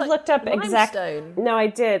should have looked up limestone. No, I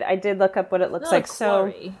did look up what it looks like.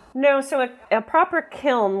 Quarry. So a proper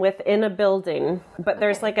kiln within a building, but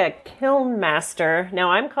there's like a kiln master.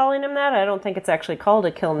 Now I'm calling him that. I don't think it's actually called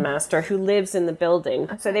a kiln master who lives in the building.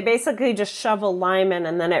 Okay. So they basically just shovel lime in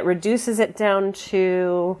and then it reduces it down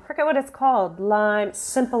to, I forget what it's called,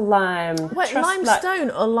 simple lime. What,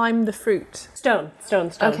 limestone or lime the fruit? Stone.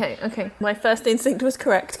 Okay. My first instinct was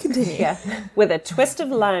correct. Continue. Yeah, with a twist of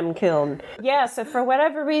lime kiln. Yeah, so for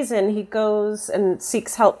whatever reason, he goes and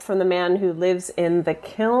seeks help from the man who lives in the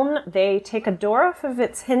kiln. They take a door off of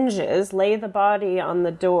its hinges, lay the body on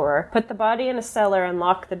the door, put the body in a cellar and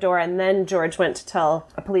lock the door, and then George went to tell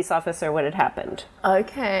a police officer what had happened.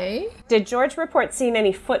 Okay. Did George report seeing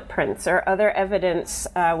any footprints or other evidence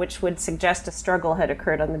which would suggest a struggle had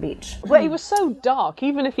occurred on the beach? Well, he was so dark,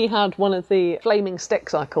 even if he had one of the flaming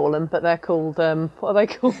sticks, I call them, but they're called, what are they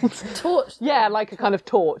called? Torch. Yeah, like a kind of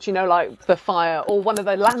torch, like the fire, or one of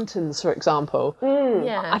the lanterns, for example.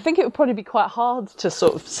 Yeah. I think it would probably be quite hard to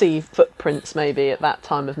sort of see footprints maybe at that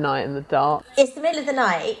time of night in the dark. It's the middle of the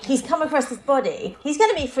night. He's come across this body. He's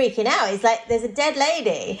going to be freaking out. He's like, there's a dead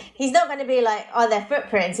lady. He's not going to be like, are there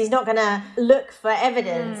footprints? He's not going to look for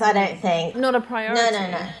evidence, I don't think. Not a priority.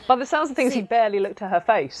 No. By the sounds of things, he barely looked at her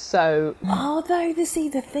face, so... Although, the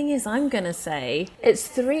thing is, I'm going to say, it's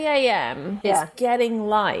 3 a.m. Yeah. It's getting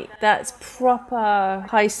light. That's proper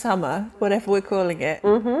high summer, whatever we're calling it.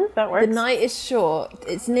 Mm-hmm, that works. The night is short.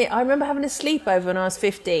 I remember having a sleepover when I was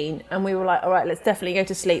 15, and we were like, all right, let's definitely go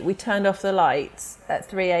to sleep. We turned off the lights at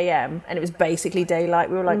 3 a.m. and it was basically daylight.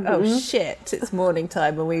 We were like, oh shit, it's morning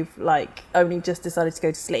time, and we've only just decided to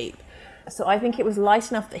go to sleep. So I think it was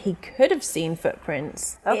light enough that he could have seen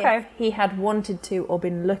footprints if he had wanted to or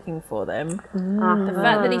been looking for them. The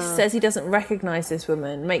fact that he says he doesn't recognise this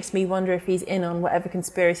woman makes me wonder if he's in on whatever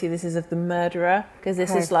conspiracy this is of the murderer, because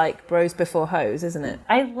this is like bros before hoes, isn't it?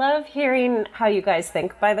 I love hearing how you guys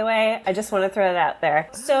think, by the way. I just want to throw it out there.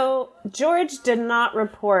 So George did not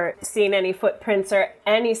report seeing any footprints or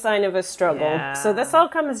any sign of a struggle. Yeah. So this all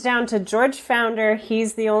comes down to George Founder.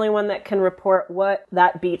 He's the only one that can report what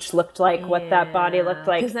that beach looked like, what that body looked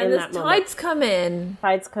like in that moment. Tides come in.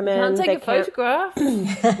 Tides come in. Can't take a photograph.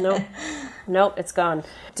 Nope, it's gone.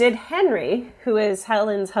 Did Henry, who is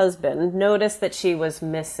Helen's husband, notice that she was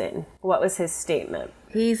missing? What was his statement?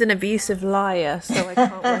 He's an abusive liar, so I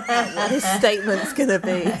can't work out what his statement's going to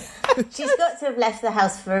be. She's got to have left the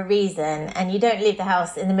house for a reason, and you don't leave the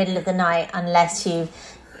house in the middle of the night unless you've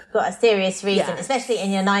got a serious reason, especially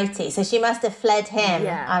in your 90s. So she must have fled him,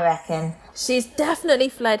 I reckon. She's definitely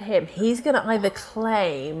fled him. He's going to either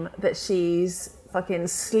claim that she's fucking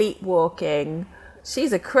sleepwalking,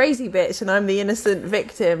 she's a crazy bitch and I'm the innocent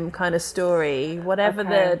victim kind of story. Whatever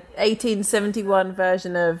the 1871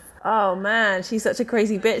 version of, oh man, she's such a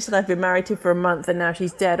crazy bitch that I've been married to for a month and now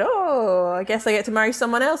she's dead. Oh, I guess I get to marry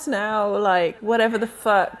someone else now. Like, whatever the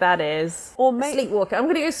fuck that is. Or sleepwalking. I'm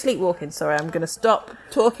going to go sleepwalking. Sorry, I'm going to stop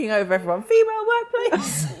talking over everyone. Female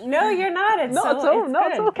workplace. No, you're not. It's not at all.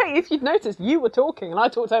 Not okay. If you'd noticed, you were talking and I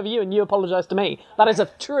talked over you and you apologised to me. That is a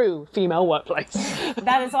true female workplace.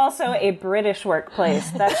 That is also a British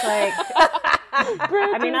workplace. That's like...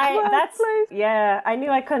 I mean, I knew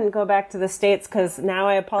I couldn't go back to the States because now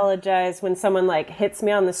I apologize when someone like hits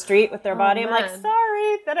me on the street with their body. I'm like,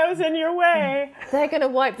 sorry that I was in your way. They're going to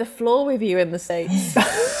wipe the floor with you in the States.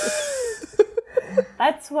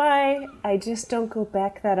 That's why I just don't go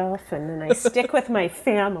back that often, and I stick with my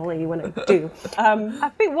family when I do. I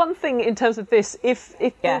think one thing in terms of this, if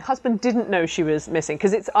the husband didn't know she was missing,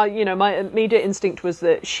 because it's, my immediate instinct was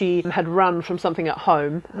that she had run from something at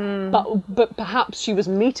home, but perhaps she was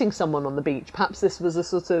meeting someone on the beach. Perhaps this was a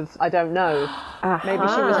sort of, I don't know, maybe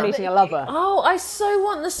she was meeting a lover. Oh, I so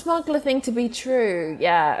want the smuggler thing to be true.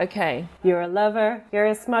 Yeah, okay. You're a lover, you're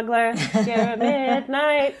a smuggler, you're a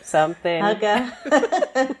midnight something. Hugger.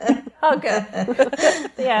 Hugger.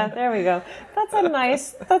 Yeah, there we go. That's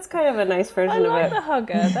kind of a nice version of it. I like the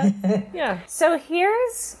hugger. Yeah. So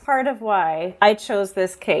here's part of why I chose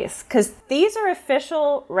this case, because these are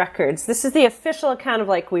official records. This is the official account of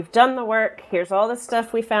like, we've done the work, here's all the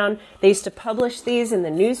stuff we found. They used to publish these in the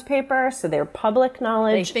newspaper, so they're public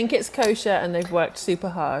knowledge. They think it's kosher and they've worked super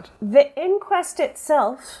hard. The inquest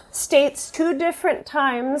itself states 2 different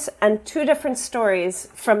times and 2 different stories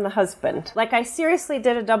from the husband. Like, I seriously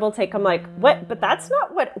did a double take. I'm like, what? But that's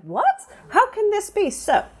not what? How can this be?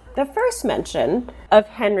 So, the first mention of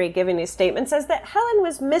Henry giving his statement says that Helen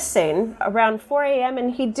was missing around 4 a.m.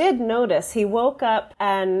 and he did notice. He woke up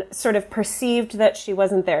and sort of perceived that she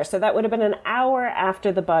wasn't there. So that would have been an hour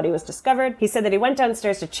after the body was discovered. He said that he went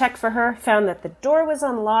downstairs to check for her, found that the door was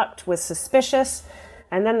unlocked, was suspicious.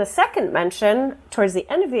 And then the second mention, towards the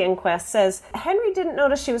end of the inquest, says Henry didn't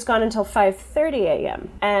notice she was gone until 5:30 a.m.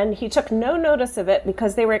 And he took no notice of it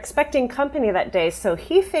because they were expecting company that day, so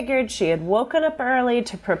he figured she had woken up early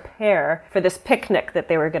to prepare for this picnic that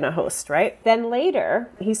they were going to host, right? Then later,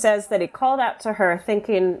 he says that he called out to her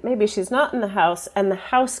thinking maybe she's not in the house, and the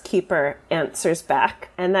housekeeper answers back.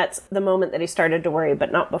 And that's the moment that he started to worry,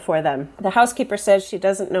 but not before then. The housekeeper says she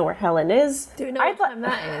doesn't know where Helen is. Do we know what time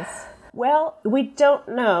that is? Well, we don't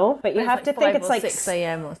know, but you have to think it's like 6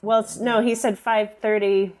 a.m. or something. Well, no, he said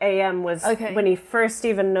 5:30 a.m. was when he first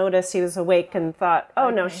even noticed he was awake and thought,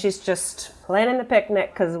 no, she's just planning the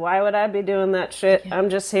picnic, because why would I be doing that shit? I'm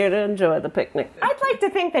just here to enjoy the picnic. I'd like to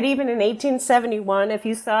think that even in 1871, if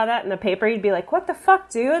you saw that in the paper, you'd be like, what the fuck,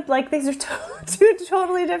 dude? Like, these are 2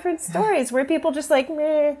 totally different stories where people just like,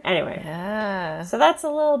 meh. Anyway. Yeah. So that's a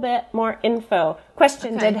little bit more info.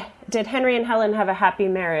 Question, did Henry and Helen have a happy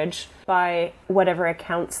marriage by whatever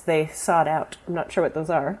accounts they sought out? I'm not sure what those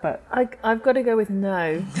are, but... I've got to go with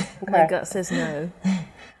no. My gut says no.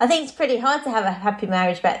 I think it's pretty hard to have a happy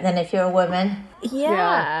marriage back then if you're a woman.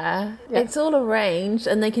 Yeah. It's all arranged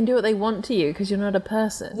and they can do what they want to you because you're not a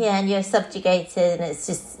person. Yeah, and you're subjugated and it's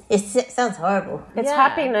just, it sounds horrible. It's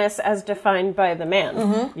happiness as defined by the man.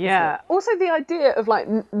 Mm-hmm. Yeah. Also the idea of like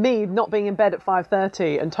me not being in bed at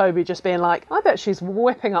 5:30 and Toby just being like, I bet she's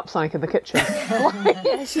whipping up something in the kitchen.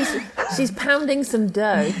 Yeah, she's pounding some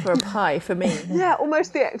dough for a pie for me. Yeah,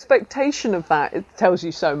 almost the expectation of that, it tells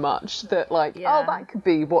you so much that like, oh, that could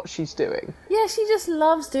be what she's doing. Yeah, she just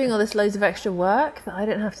loves doing all this loads of extra work that I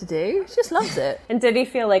don't have to do. She just loves it. And did he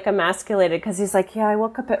feel like emasculated? Because he's like, yeah, I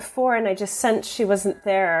woke up at 4 and I just sensed she wasn't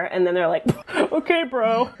there. And then they're like, okay,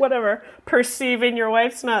 bro, whatever. Perceiving your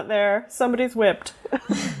wife's not there. Somebody's whipped.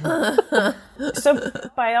 So,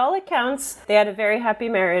 by all accounts, they had a very happy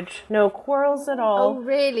marriage. No quarrels at all. Oh,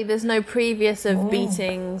 really? There's no previous of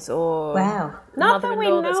beatings or Not that we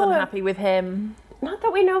mother-in-law know that's of. unhappy with him? Not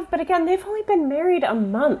that we know of, but again, they've only been married a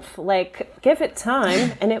month. Like, give it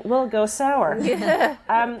time, and it will go sour. Yeah,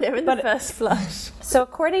 they're in the first flush. So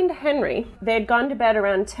according to Henry, they had gone to bed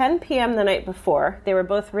around 10 p.m. the night before. They were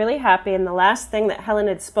both really happy, and the last thing that Helen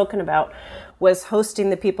had spoken about was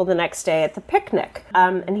hosting the people the next day at the picnic.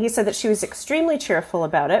 And he said that she was extremely cheerful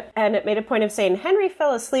about it, and it made a point of saying, Henry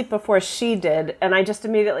fell asleep before she did, and I just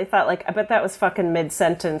immediately thought, like, I bet that was fucking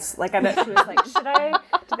mid-sentence. Like, I bet she was like,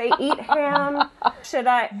 do they eat ham?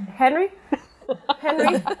 Henry?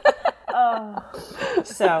 Oh.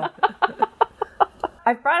 So...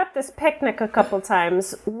 I've brought up this picnic a couple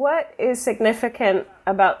times. What is significant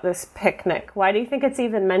about this picnic? Why do you think it's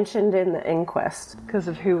even mentioned in the inquest? Because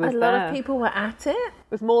of who was there. A lot of people were at it. It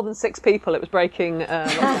was more than 6 people. It was breaking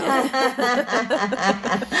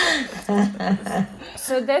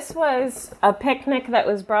So this was a picnic that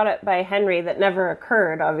was brought up by Henry that never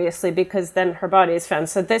occurred, obviously, because then her body is found.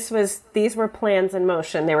 So these were plans in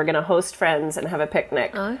motion. They were going to host friends and have a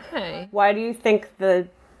picnic. Okay. Why do you think the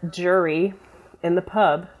jury in the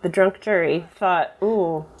pub, the drunk jury, thought,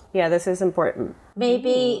 ooh, yeah, this is important?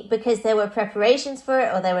 Maybe because there were preparations for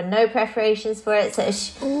it or there were no preparations for it. So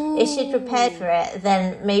if she'd prepared for it,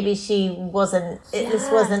 then maybe she wasn't,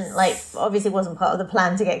 this wasn't like, obviously wasn't part of the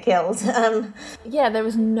plan to get killed. Yeah, there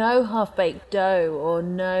was no half-baked dough or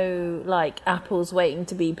no like apples waiting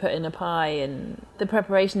to be put in a pie, and the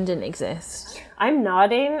preparation didn't exist. I'm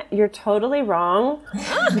nodding. You're totally wrong.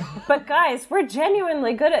 But guys, we're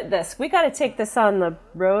genuinely good at this. We got to take this on the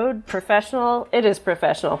road. Professional. It is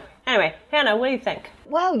professional. Anyway, Hannah, what do you think?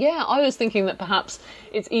 Well, yeah, I was thinking that perhaps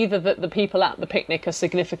it's either that the people at the picnic are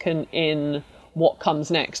significant in what comes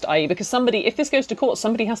next, i.e. because somebody, if this goes to court,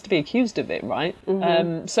 somebody has to be accused of it, right?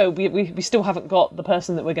 So we still haven't got the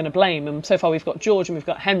person that we're going to blame, and so far we've got George and we've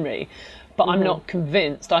got Henry, but I'm not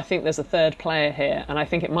convinced. I think there's a third player here, and I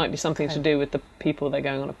think it might be something to do with the people they're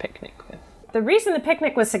going on a picnic with. The reason the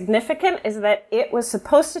picnic was significant is that it was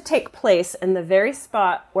supposed to take place in the very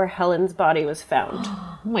spot where Helen's body was found.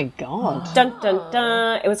 Oh my God. Dun, dun,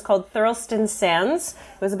 dun. It was called Thirlestone Sands.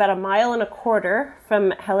 It was about 1.25 miles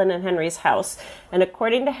from Helen and Henry's house. And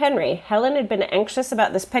according to Henry, Helen had been anxious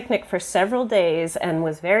about this picnic for several days and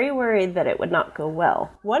was very worried that it would not go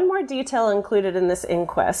well. One more detail included in this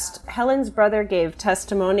inquest. Helen's brother gave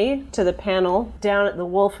testimony to the panel down at the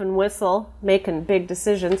Wolf and Whistle, making big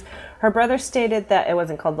decisions. Her brother stated that it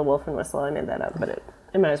wasn't called the Wolf and Whistle. I made that up, but it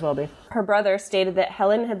might as well be. Her brother stated that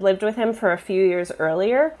Helen had lived with him for a few years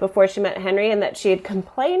earlier before she met Henry, and that she had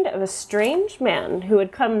complained of a strange man who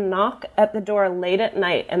would come knock at the door late at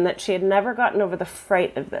night, and that she had never gotten over the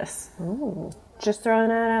fright of this. Ooh. Just throwing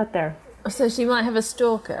that out there. So she might have a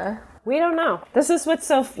stalker. We don't know. This is what's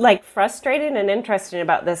so frustrating and interesting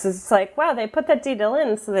about this. Is it's like, wow, they put that detail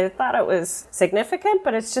in, so they thought it was significant,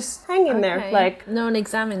 but it's just hanging there. Like no one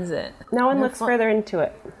examines it. No one looks further into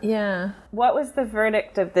it. Yeah. What was the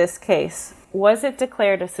verdict of this case? Was it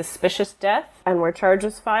declared a suspicious death, and were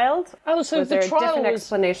charges filed? Oh, so was the there trial a different was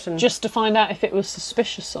explanation? just to find out if it was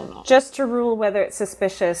suspicious or not. Just to rule whether it's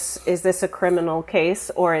suspicious. Is this a criminal case,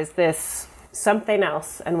 or is this something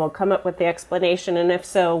else? And we'll come up with the explanation, and if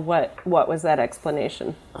so, what was that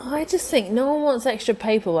explanation? I just think no one wants extra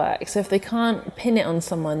paperwork, so if they can't pin it on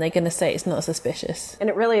someone, they're going to say it's not suspicious. And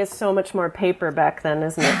it really is so much more paper back then,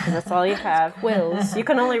 isn't it? Because that's all you have. Quills. You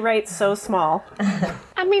can only write so small.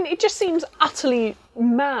 I mean, it just seems utterly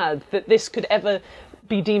mad that this could ever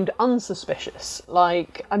be deemed unsuspicious.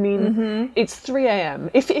 Like, I mean, it's 3 a.m.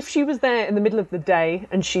 If she was there in the middle of the day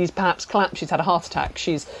and she's perhaps collapsed, she's had a heart attack,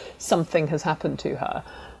 something has happened to her,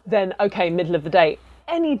 then okay, middle of the day.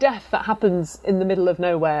 Any death that happens in the middle of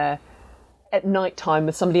nowhere at night time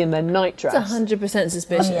with somebody in their nightdress, it's 100%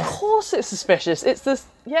 suspicious. Of course it's suspicious. It's this,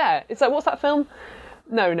 yeah, it's like, what's that film?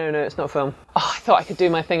 No, it's not a film. Oh, I thought I could do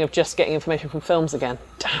my thing of just getting information from films again.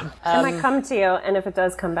 Damn. It might come to you, and if it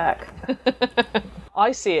does, come back.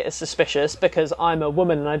 I see it as suspicious because I'm a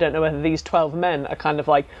woman and I don't know whether these 12 men are kind of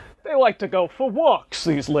like, they like to go for walks,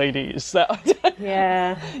 these ladies.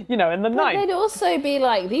 Yeah. You know, in the night. They'd also be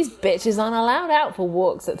like, these bitches aren't allowed out for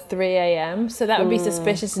walks at 3 a.m. So that would be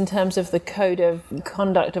suspicious in terms of the code of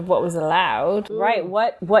conduct of what was allowed. Right.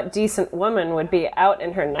 What decent woman would be out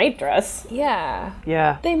in her nightdress? Yeah.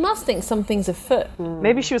 Yeah. They must think something's afoot.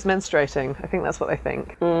 Maybe she was menstruating. I think that's what they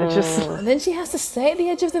think. It just... And then she has to stay at the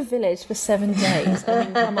edge of the village for 7 days. I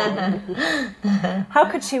mean, come on. How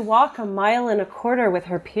could she walk 1.25 miles with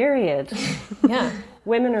her period? Yeah.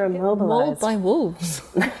 Women are immobilized. Mauled by wolves.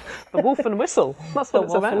 The Wolf and Whistle. That's what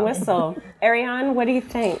it's Wolf about. and Whistle. Ariane, what do you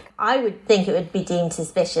think? I would think it would be deemed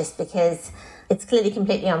suspicious because it's clearly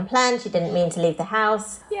completely unplanned. She didn't mean to leave the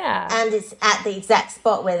house. Yeah. And it's at the exact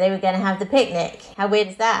spot where they were going to have the picnic. How weird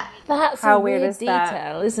is that? That's How a weird weird is that?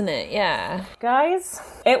 detail, isn't it? Yeah. Guys,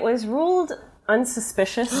 it was ruled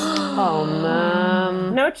unsuspicious. Oh,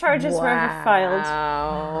 man. No charges were ever filed.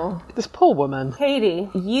 Wow. This poor woman. Katie,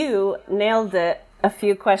 you nailed it a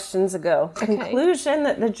few questions ago. The conclusion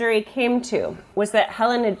that the jury came to was that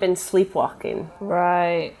Helen had been sleepwalking.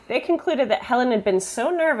 Right. They concluded that Helen had been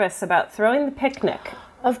so nervous about throwing the picnic.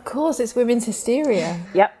 Of course, it's women's hysteria.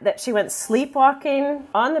 Yep, that she went sleepwalking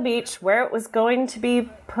on the beach where it was going to be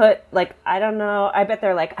put, like, I don't know, I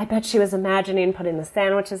bet she was imagining putting the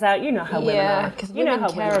sandwiches out. You know how women Yeah, are. because You know women how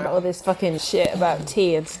care women about are. all this fucking shit about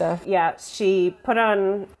tea and stuff. Yeah, she put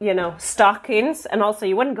on, stockings, and also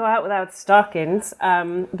you wouldn't go out without stockings,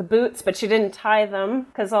 the boots, but she didn't tie them,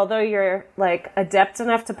 because although you're, adept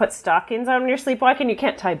enough to put stockings on when you're sleepwalking, you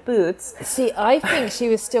can't tie boots. See, I think she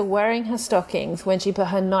was still wearing her stockings when she put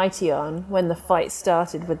her nightie on when the fight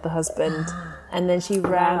started with the husband. and then she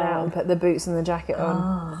ran out and put the boots and the jacket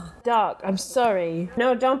on. Dark, I'm sorry.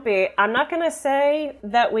 No, don't be. I'm not going to say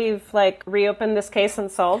that we've, like, reopened this case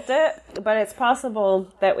and solved it, but it's possible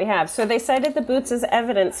that we have. So they cited the boots as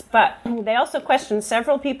evidence, but they also questioned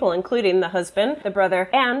several people, including the husband, the brother,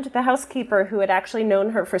 and the housekeeper who had actually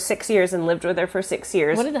known her for 6 years and lived with her for 6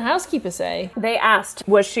 years. What did the housekeeper say? They asked,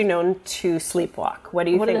 was she known to sleepwalk? What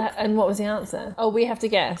do you think? And what was the answer? Oh, we have to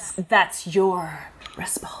guess. That's your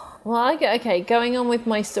response. Well, okay, going on with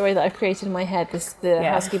my story that I've created in my head, the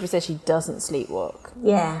housekeeper says she doesn't sleepwalk.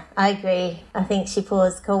 Yeah, I agree. I think she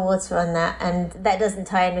pours cold water on that, and that doesn't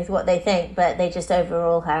tie in with what they think, but they just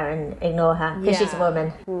overrule her and ignore her because she's a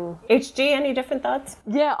woman. HG, any different thoughts?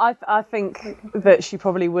 Yeah, I think that she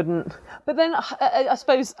probably wouldn't. But then I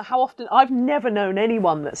suppose how often I've never known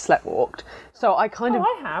anyone that sleptwalked, so I kind of.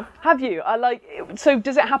 I have. Have you? So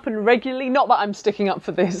does it happen regularly? Not that I'm sticking up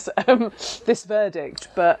for this this verdict,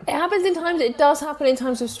 but it happens in times. It does happen in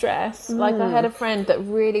times of stress. Like I had a friend that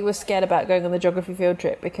really was scared about going on the geography field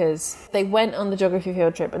trip because they went on the geography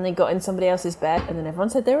field trip and they got in somebody else's bed and then everyone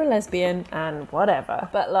said they were a lesbian and whatever.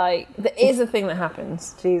 But like there is a thing that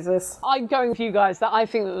happens. Jesus. I'm going with you guys that I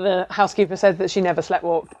think that the housekeeper said that she never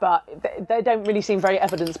sleptwalked, but they don't really seem very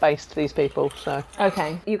evidence-based, these people, so.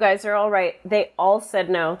 Okay. You guys are all right. They all said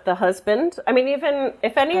no. The husband, I mean, even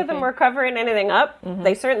if any of them were covering anything up,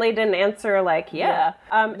 they certainly didn't answer like, yeah.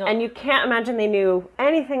 No. And you can't imagine they knew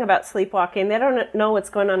anything about sleepwalking. They don't know what's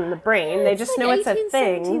going on in the brain. They just like know it's a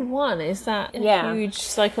thing. 1871. Is that a huge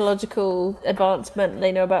psychological advancement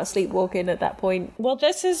they know about sleepwalking at that point? Well,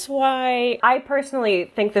 this is why I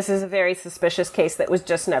personally think this is a very suspicious case that was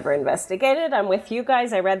just never investigated. I'm with you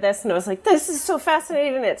guys. I read this and I was like, this is so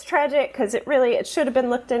fascinating. It's tragic because it should have been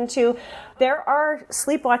looked into. There are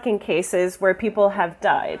sleepwalking cases where people have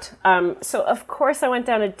died. So of course I went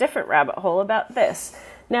down a different rabbit hole about this.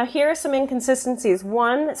 Now, here are some inconsistencies.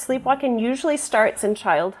 One, sleepwalking usually starts in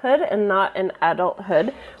childhood and not in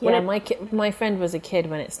adulthood. Yeah, my friend was a kid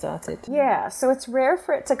when it started. Yeah, so it's rare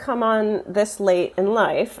for it to come on this late in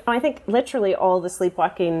life. I think literally all the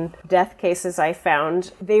sleepwalking death cases I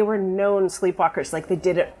found, they were known sleepwalkers. Like, they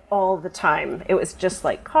did it all the time. It was just,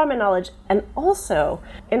 like, common knowledge. And also,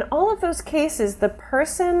 in all of those cases, the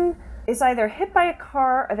person is either hit by a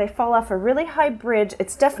car or they fall off a really high bridge.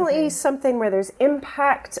 It's definitely something where there's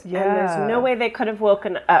impact and there's no way they could have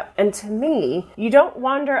woken up. And to me, you don't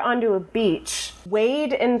wander onto a beach,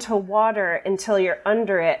 wade into water until you're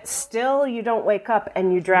under it. Still, you don't wake up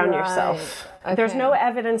and you drown yourself. Okay. There's no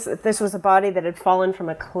evidence that this was a body that had fallen from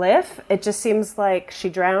a cliff. It just seems like she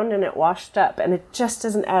drowned and it washed up, and it just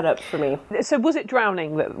doesn't add up for me. So was it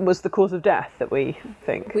drowning that was the cause of death that we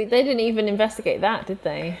think? They didn't even investigate that, did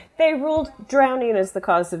they? They ruled drowning as the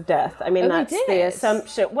cause of death. I mean, that's the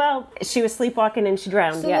assumption. Well, she was sleepwalking and she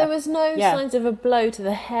drowned, So there was no signs of a blow to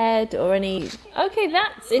the head or any... Okay,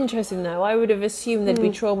 that's interesting, though. I would have assumed there'd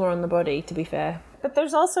be trauma on the body, to be fair. But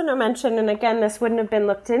there's also no mention, and again, this wouldn't have been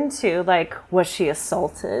looked into, like, was she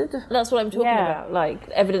assaulted? That's what I'm talking about, like,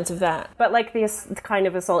 evidence of that. But, like, the kind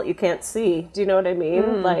of assault you can't see. Do you know what I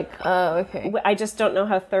mean? Like, oh, okay. I just don't know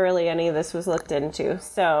how thoroughly any of this was looked into.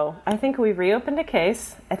 So I think we've reopened a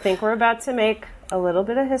case. I think we're about to make a little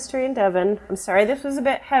bit of history in Devon. I'm sorry this was a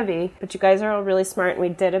bit heavy, but you guys are all really smart, and we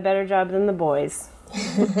did a better job than the boys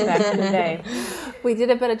back in the day. We did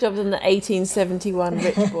a better job than the 1871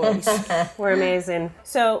 rich boys. We're amazing.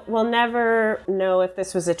 So we'll never know if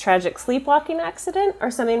this was a tragic sleepwalking accident or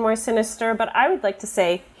something more sinister, but I would like to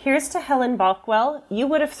say, here's to Helen Balkwell. You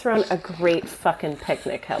would have thrown a great fucking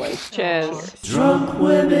picnic, Helen. Cheers. Drunk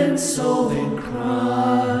women solving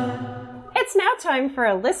crime. It's now time for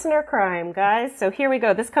a listener crime, guys. So here we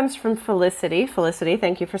go. This comes from Felicity. Felicity,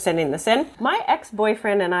 thank you for sending this in. My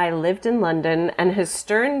ex-boyfriend and I lived in London, and his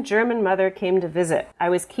stern German mother came to visit. I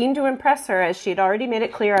was keen to impress her, as she'd already made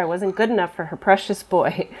it clear I wasn't good enough for her precious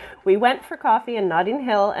boy. We went for coffee in Notting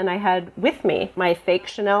Hill, and I had with me my fake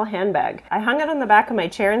Chanel handbag. I hung it on the back of my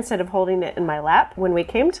chair instead of holding it in my lap. When we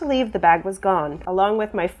came to leave, the bag was gone, along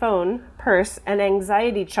with my phone, purse, and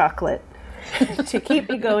anxiety chocolate. To keep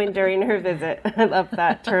me going during her visit. I love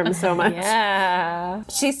that term so much. Yeah.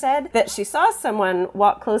 She said that she saw someone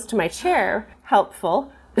walk close to my chair.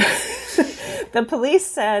 Helpful. The police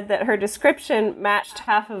said that her description matched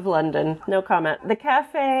half of London. No comment. The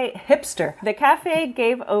cafe, hipster. The cafe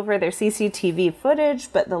gave over their CCTV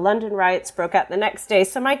footage, but the London riots broke out the next day,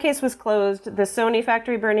 so my case was closed. The Sony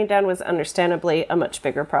factory burning down was understandably a much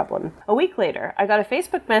bigger problem. A week later, I got a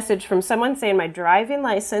Facebook message from someone saying my driving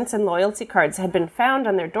license and loyalty cards had been found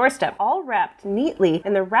on their doorstep, all wrapped neatly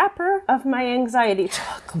in the wrapper of my anxiety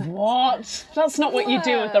chocolate. What? That's not what you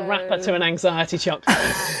do with the wrapper to an anxiety chocolate.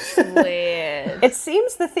 Weird. weird. It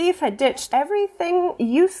seems the thief had ditched everything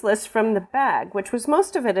useless from the bag, which was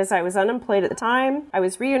most of it as I was unemployed at the time. I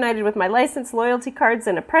was reunited with my license, loyalty cards,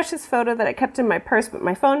 and a precious photo that I kept in my purse, but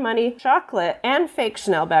my phone, money, chocolate, and fake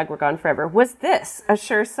Chanel bag were gone forever. Was this a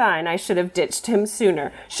sure sign I should have ditched him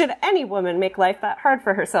sooner? Should any woman make life that hard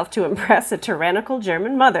for herself to impress a tyrannical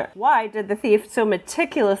German mother? Why did the thief so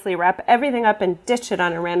meticulously wrap everything up and ditch it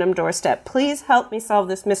on a random doorstep? Please help me solve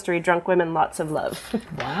this mystery. Drunk women, lots of love.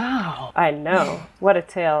 Wow. I know. What a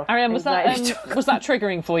tale. Ariane, was that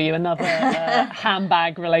triggering for you? Another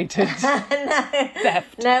handbag-related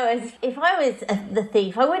theft? No, if I was the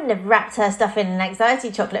thief, I wouldn't have wrapped her stuff in an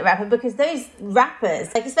anxiety chocolate wrapper, because those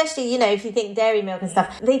wrappers, like especially, if you think dairy milk and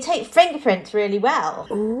stuff, they take fingerprints really well.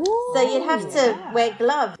 Ooh, so you'd have to wear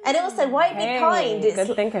gloves. And also, why be kind? It's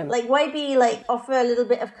good thinking. Like, why be offer a little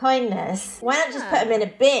bit of kindness? Why not just put them in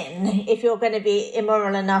a bin if you're going to be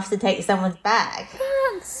immoral enough to take someone's bag?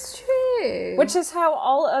 That's true. Which is how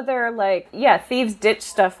all other, thieves ditch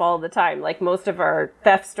stuff all the time. Like, most of our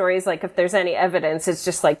theft stories, if there's any evidence, it's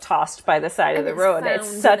just, tossed by the side of the road.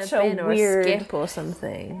 It's such a weird... Or a skip or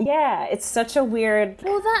something. Yeah, it's such a weird...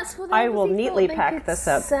 Well, that's what I will neatly pack this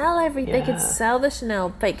up. They could sell the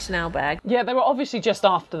fake Chanel bag. Yeah, they were obviously just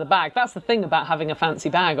after the bag. That's the thing about having a fancy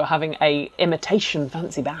bag or having a imitation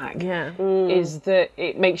fancy bag. Yeah. Is that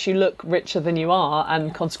it makes you look richer than you are,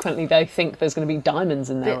 and consequently they think there's going to be diamonds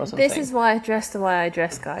in there or something. This is why I dress the way I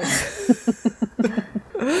dress, guys.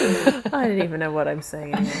 I don't even know what I'm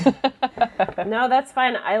saying anymore. No, that's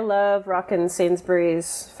fine. I love rocking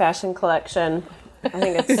Sainsbury's fashion collection. I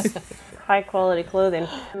think it's high quality clothing.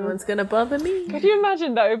 No one's gonna bother me. Could you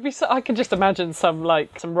imagine though? It'd be so, I could just imagine some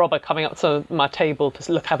robber coming up to my table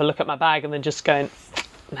to have a look at my bag and then just going,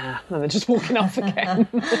 nah, and then just walking off again.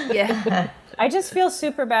 Yeah. I just feel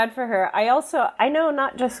super bad for her. I know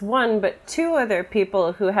not just one, but two other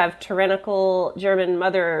people who have tyrannical German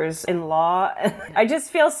mothers-in-law. I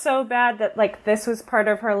just feel so bad that, this was part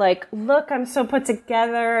of her, look, I'm so put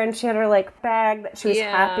together, and she had her, bag that she was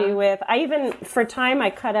happy with. For time, I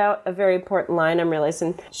cut out a very important line, I'm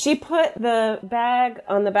realizing. She put the bag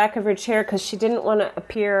on the back of her chair because she didn't want to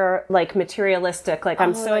appear, materialistic,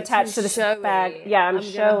 I'm so attached to this bag. Yeah, I'm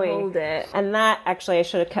showy. Gonna hold it. And that, actually, I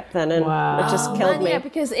should have kept that in. Wow. It just killed me. Yeah,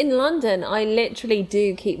 because in London, I literally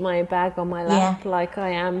do keep my bag on my lap like I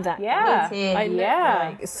am that. Yeah. I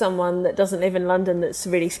look like someone that doesn't live in London that's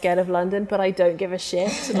really scared of London, but I don't give a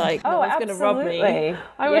shit. No one's going to rob me. I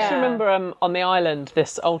always remember on the island,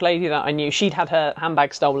 this old lady that I knew, she'd had her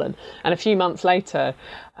handbag stolen. And a few months later,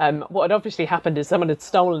 what had obviously happened is someone had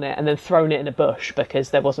stolen it and then thrown it in a bush because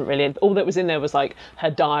there wasn't really... All that was in there was her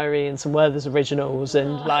diary and some Werther's Originals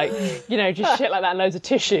and just shit like that and loads of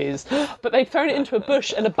tissues. But they'd thrown it into a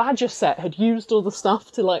bush and a badger set had used all the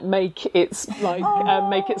stuff to make its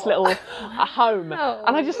make its little home.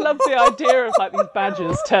 And I just love the idea of these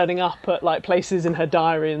badgers turning up at places in her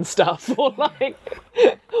diary and stuff, or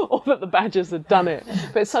or that the badgers had done it.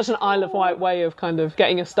 But it's such an Isle of Wight way of kind of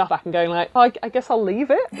getting your stuff back and going I guess I'll leave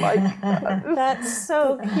it. That's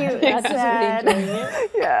so cute. That's really enjoying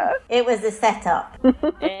it. Yeah. It was a setup.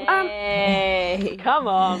 Hey. Come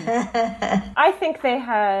on. I think they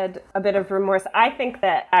had a bit of remorse. I think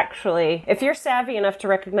that actually, if you're savvy enough to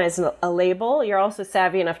recognize a label, you're also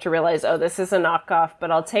savvy enough to realize, oh, this is a knockoff, but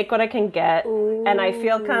I'll take what I can get. Ooh. And I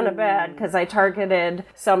feel kind of bad because I targeted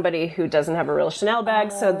somebody who doesn't have a real Chanel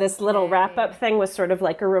bag. So this little wrap-up thing was sort of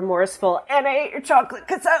like a remorseful, and I ate your chocolate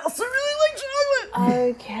because I also really like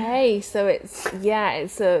chocolate. Okay, so it's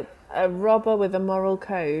a robber with a moral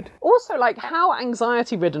code. Also, how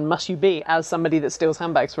anxiety-ridden must you be as somebody that steals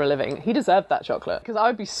handbags for a living? He deserved that chocolate, because I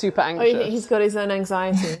would be super anxious. Oh, he's got his own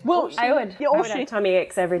anxiety. Well, I would have tummy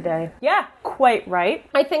aches every day. Yeah, quite right.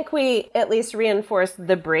 I think we at least reinforced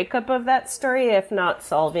the breakup of that story, if not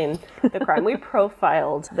solving the crime. We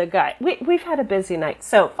profiled the guy. We've had a busy night,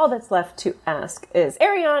 so all that's left to ask is,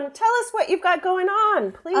 Ariane, tell us what you've got going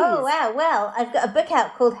on, please. Oh, wow. Well, I've got a book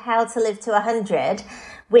out called How to Live to 100,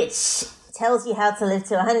 which tells you how to live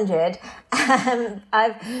to 100.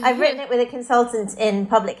 I've written it with a consultant in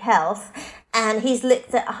public health, and he's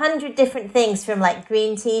looked at 100 different things, from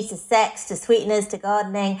green tea to sex to sweeteners to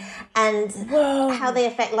gardening, and how they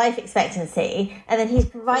affect life expectancy. And then he's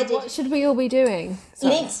provided... What should we all be doing?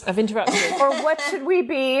 Sorry, I've interrupted. Or what should we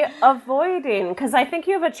be avoiding? Because I think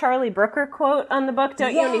you have a Charlie Brooker quote on the book,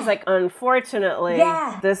 don't you? And he's like, unfortunately,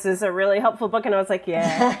 this is a really helpful book. And I was like,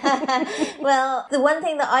 yeah. Well, the one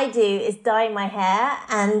thing that I do is dye my hair,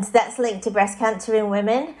 and that's linked to breast cancer in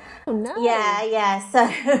women. Oh, no. Yeah. So...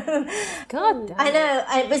 God damn. I know.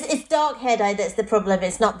 It's dark hair dye that's the problem.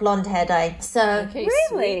 It's not blonde hair dye. So... Okay,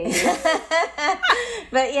 really?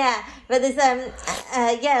 But there's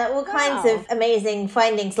all kinds of amazing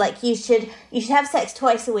findings. Like you should have sex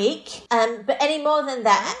twice a week, but any more than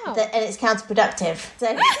that, and it's counterproductive.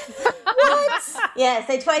 So what? Yeah,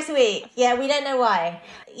 so twice a week. Yeah, we don't know why.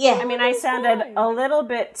 Yeah, I mean, I sounded a little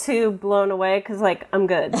bit too blown away because, like, I'm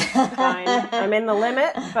good, fine, I'm in the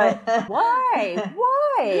limit, but why?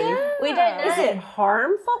 Yeah. We don't know. Is it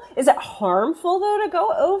harmful? Is it harmful though to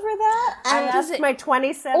go over that? I asked my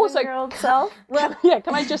 27-year-old self. Well,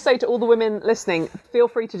 can I just say to all the women listening, feel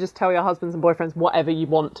free to just tell your husbands and boyfriends whatever you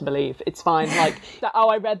want to believe. It's fine. Like,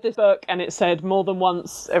 I read this book and it said more than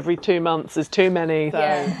once every 2 months is too many. So.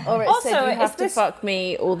 Yeah. Or it said you have to fuck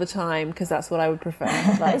me all the time because that's what I would prefer.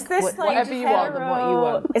 Like, is this whatever you want and what you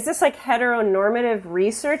want. Is this like heteronormative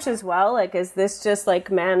research as well? Like, is this just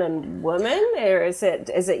like man and woman, or is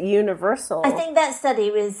it universal? I think that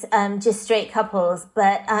study was just straight couples,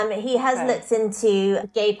 but he has looked into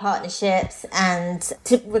gay partnerships and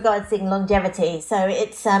regarding longevity. So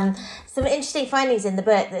it's some interesting findings in the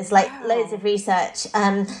book. There's like loads of research.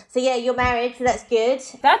 So you're married, so that's good.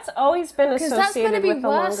 That's always been associated that's going to be with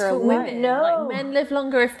worse the longer for women. No. Like men live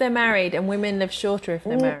longer if they're married, and women live shorter if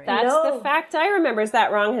they're married. That's the fact I remember. Is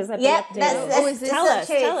that wrong? Has that been updated? Tell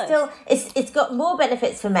us. It's got more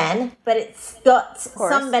benefits for men, but it's got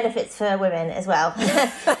some benefits for women as well.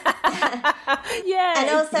 Yeah. And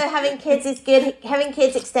also having kids is good. Having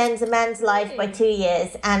kids extends a man's life by 2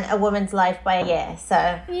 years and a woman's life by a year.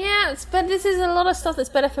 So yes, but this is a lot of stuff that's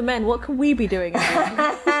better for men. What can we be doing?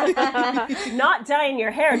 Not dyeing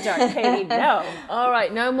your hair dark, Katie. No. All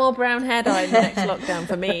right, no more brown hair dye in the next lockdown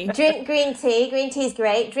for me. Drink green tea. Green tea is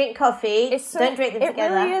great. Drink coffee. Don't drink them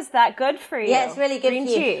together. It really is that good for you. Yeah, it's really good green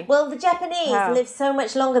for you. Tea. Well, the Japanese live so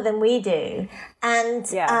much longer than we do. And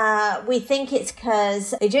we think it's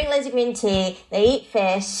because they drink loads of green tea, they eat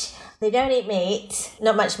fish, they don't eat meat,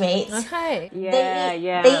 not much meat. Okay.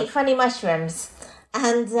 They eat funny mushrooms.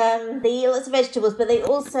 And they eat lots of vegetables, but they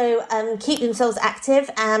also keep themselves active,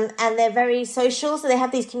 and they're very social. So they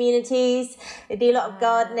have these communities. They do a lot of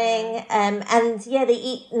gardening, and they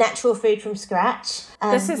eat natural food from scratch.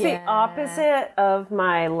 This is the opposite of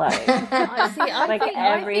my life. I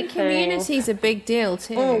think community's a big deal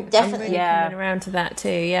too. Definitely. I'm really coming around to that too.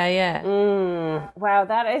 Yeah. Wow,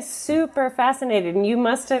 that is super fascinating. You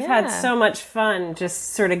must have had so much fun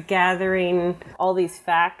just sort of gathering all these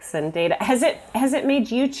facts and data. Has it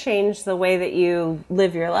made you change the way that you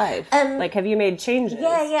live your life? Have you made changes?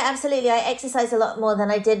 Yeah, absolutely. I exercise a lot more than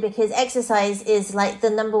I did because exercise is like the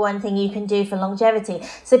number one thing you can do for longevity.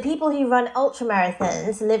 So people who run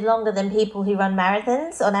ultramarathons live longer than people who run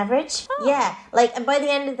marathons on average. Yeah, and by the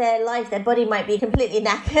end of their life, their body might be completely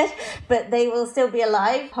knackered, but they will still be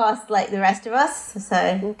alive past the rest of us. So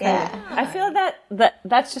I feel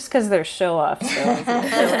that's just because they're show-offs.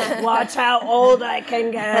 So watch how old I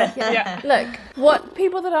can get. Yeah. Look, what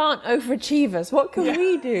people that aren't overachievers, what can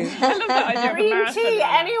we do? I love that idea. Green tea.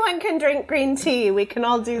 Anyone can drink green tea. We can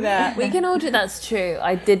all do that. We can all do. That's true.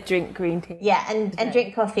 I did drink green tea. Yeah, and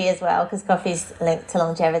drink coffee as well because coffee's linked to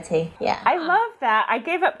longevity. Yeah, I love that. I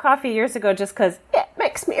gave up coffee years ago just because it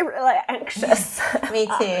makes me really anxious. Me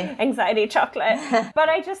too. Anxiety chocolate. But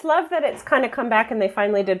I just love that it's kind of come back and they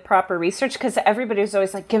finally did proper research because everybody was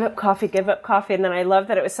always like, give up coffee. And then I love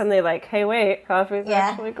that it was suddenly like, hey, wait, coffee's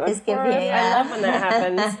actually good for us. I love when that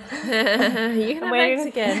happens. You can have eggs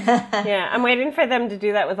again. Yeah, I'm waiting for them to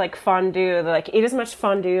do that with fondue. They're eat as much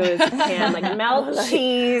fondue as you can. Melt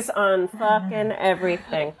cheese on fucking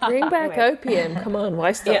everything. Bring back opium. Come on,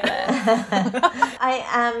 why stop there? I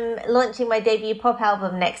am launching my debut pop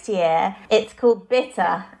album next year. It's called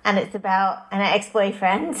Bitter, and it's about an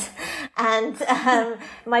ex-boyfriend. And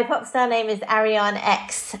my pop star name is Ariane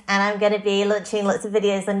X, and I'm going to be launching lots of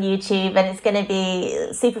videos on YouTube, and it's going to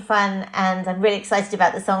be super fun, and I'm really excited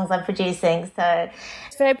about the songs I'm producing. So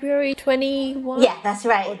February 21? Yeah, that's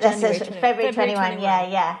right. That's February 21.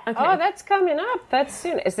 Yeah. Okay. Oh, that's coming up. That's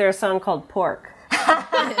soon. Is there a song called Pork?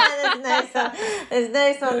 There's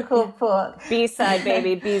no song called Pork. B-side,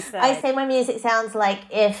 baby, B-side. I say my music sounds like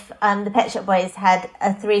if the Pet Shop Boys had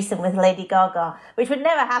a threesome with Lady Gaga, which would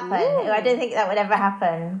never happen. Ooh. I don't think that would ever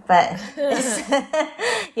happen, but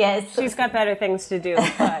she's got better things to do.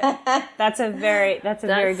 But that's a very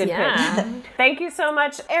good pitch. Thank you so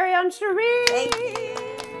much, Ariane Cherie. Thank you.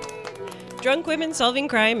 Drunk Women Solving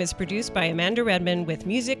Crime is produced by Amanda Redman with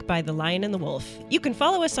music by The Lion and the Wolf. You can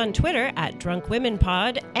follow us on Twitter at Drunk Women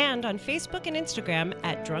Pod and on Facebook and Instagram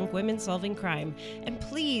at Drunk Women Solving Crime. And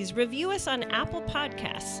please review us on Apple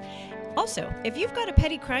Podcasts. Also, if you've got a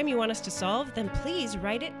petty crime you want us to solve, then please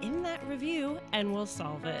write it in that review and we'll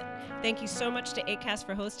solve it. Thank you so much to ACAST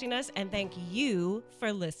for hosting us, and thank you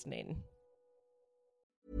for listening.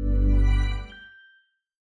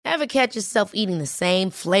 Ever catch yourself eating the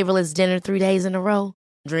same flavorless dinner 3 days in a row?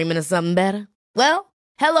 Dreaming of something better? Well,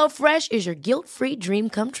 HelloFresh is your guilt-free dream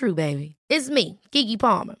come true, baby. It's me, Keke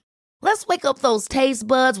Palmer. Let's wake up those taste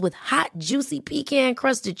buds with hot, juicy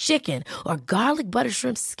pecan-crusted chicken or garlic butter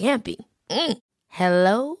shrimp scampi.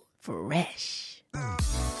 Hello Fresh.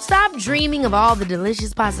 Stop dreaming of all the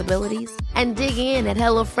delicious possibilities and dig in at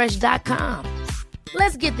HelloFresh.com.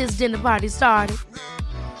 Let's get this dinner party started.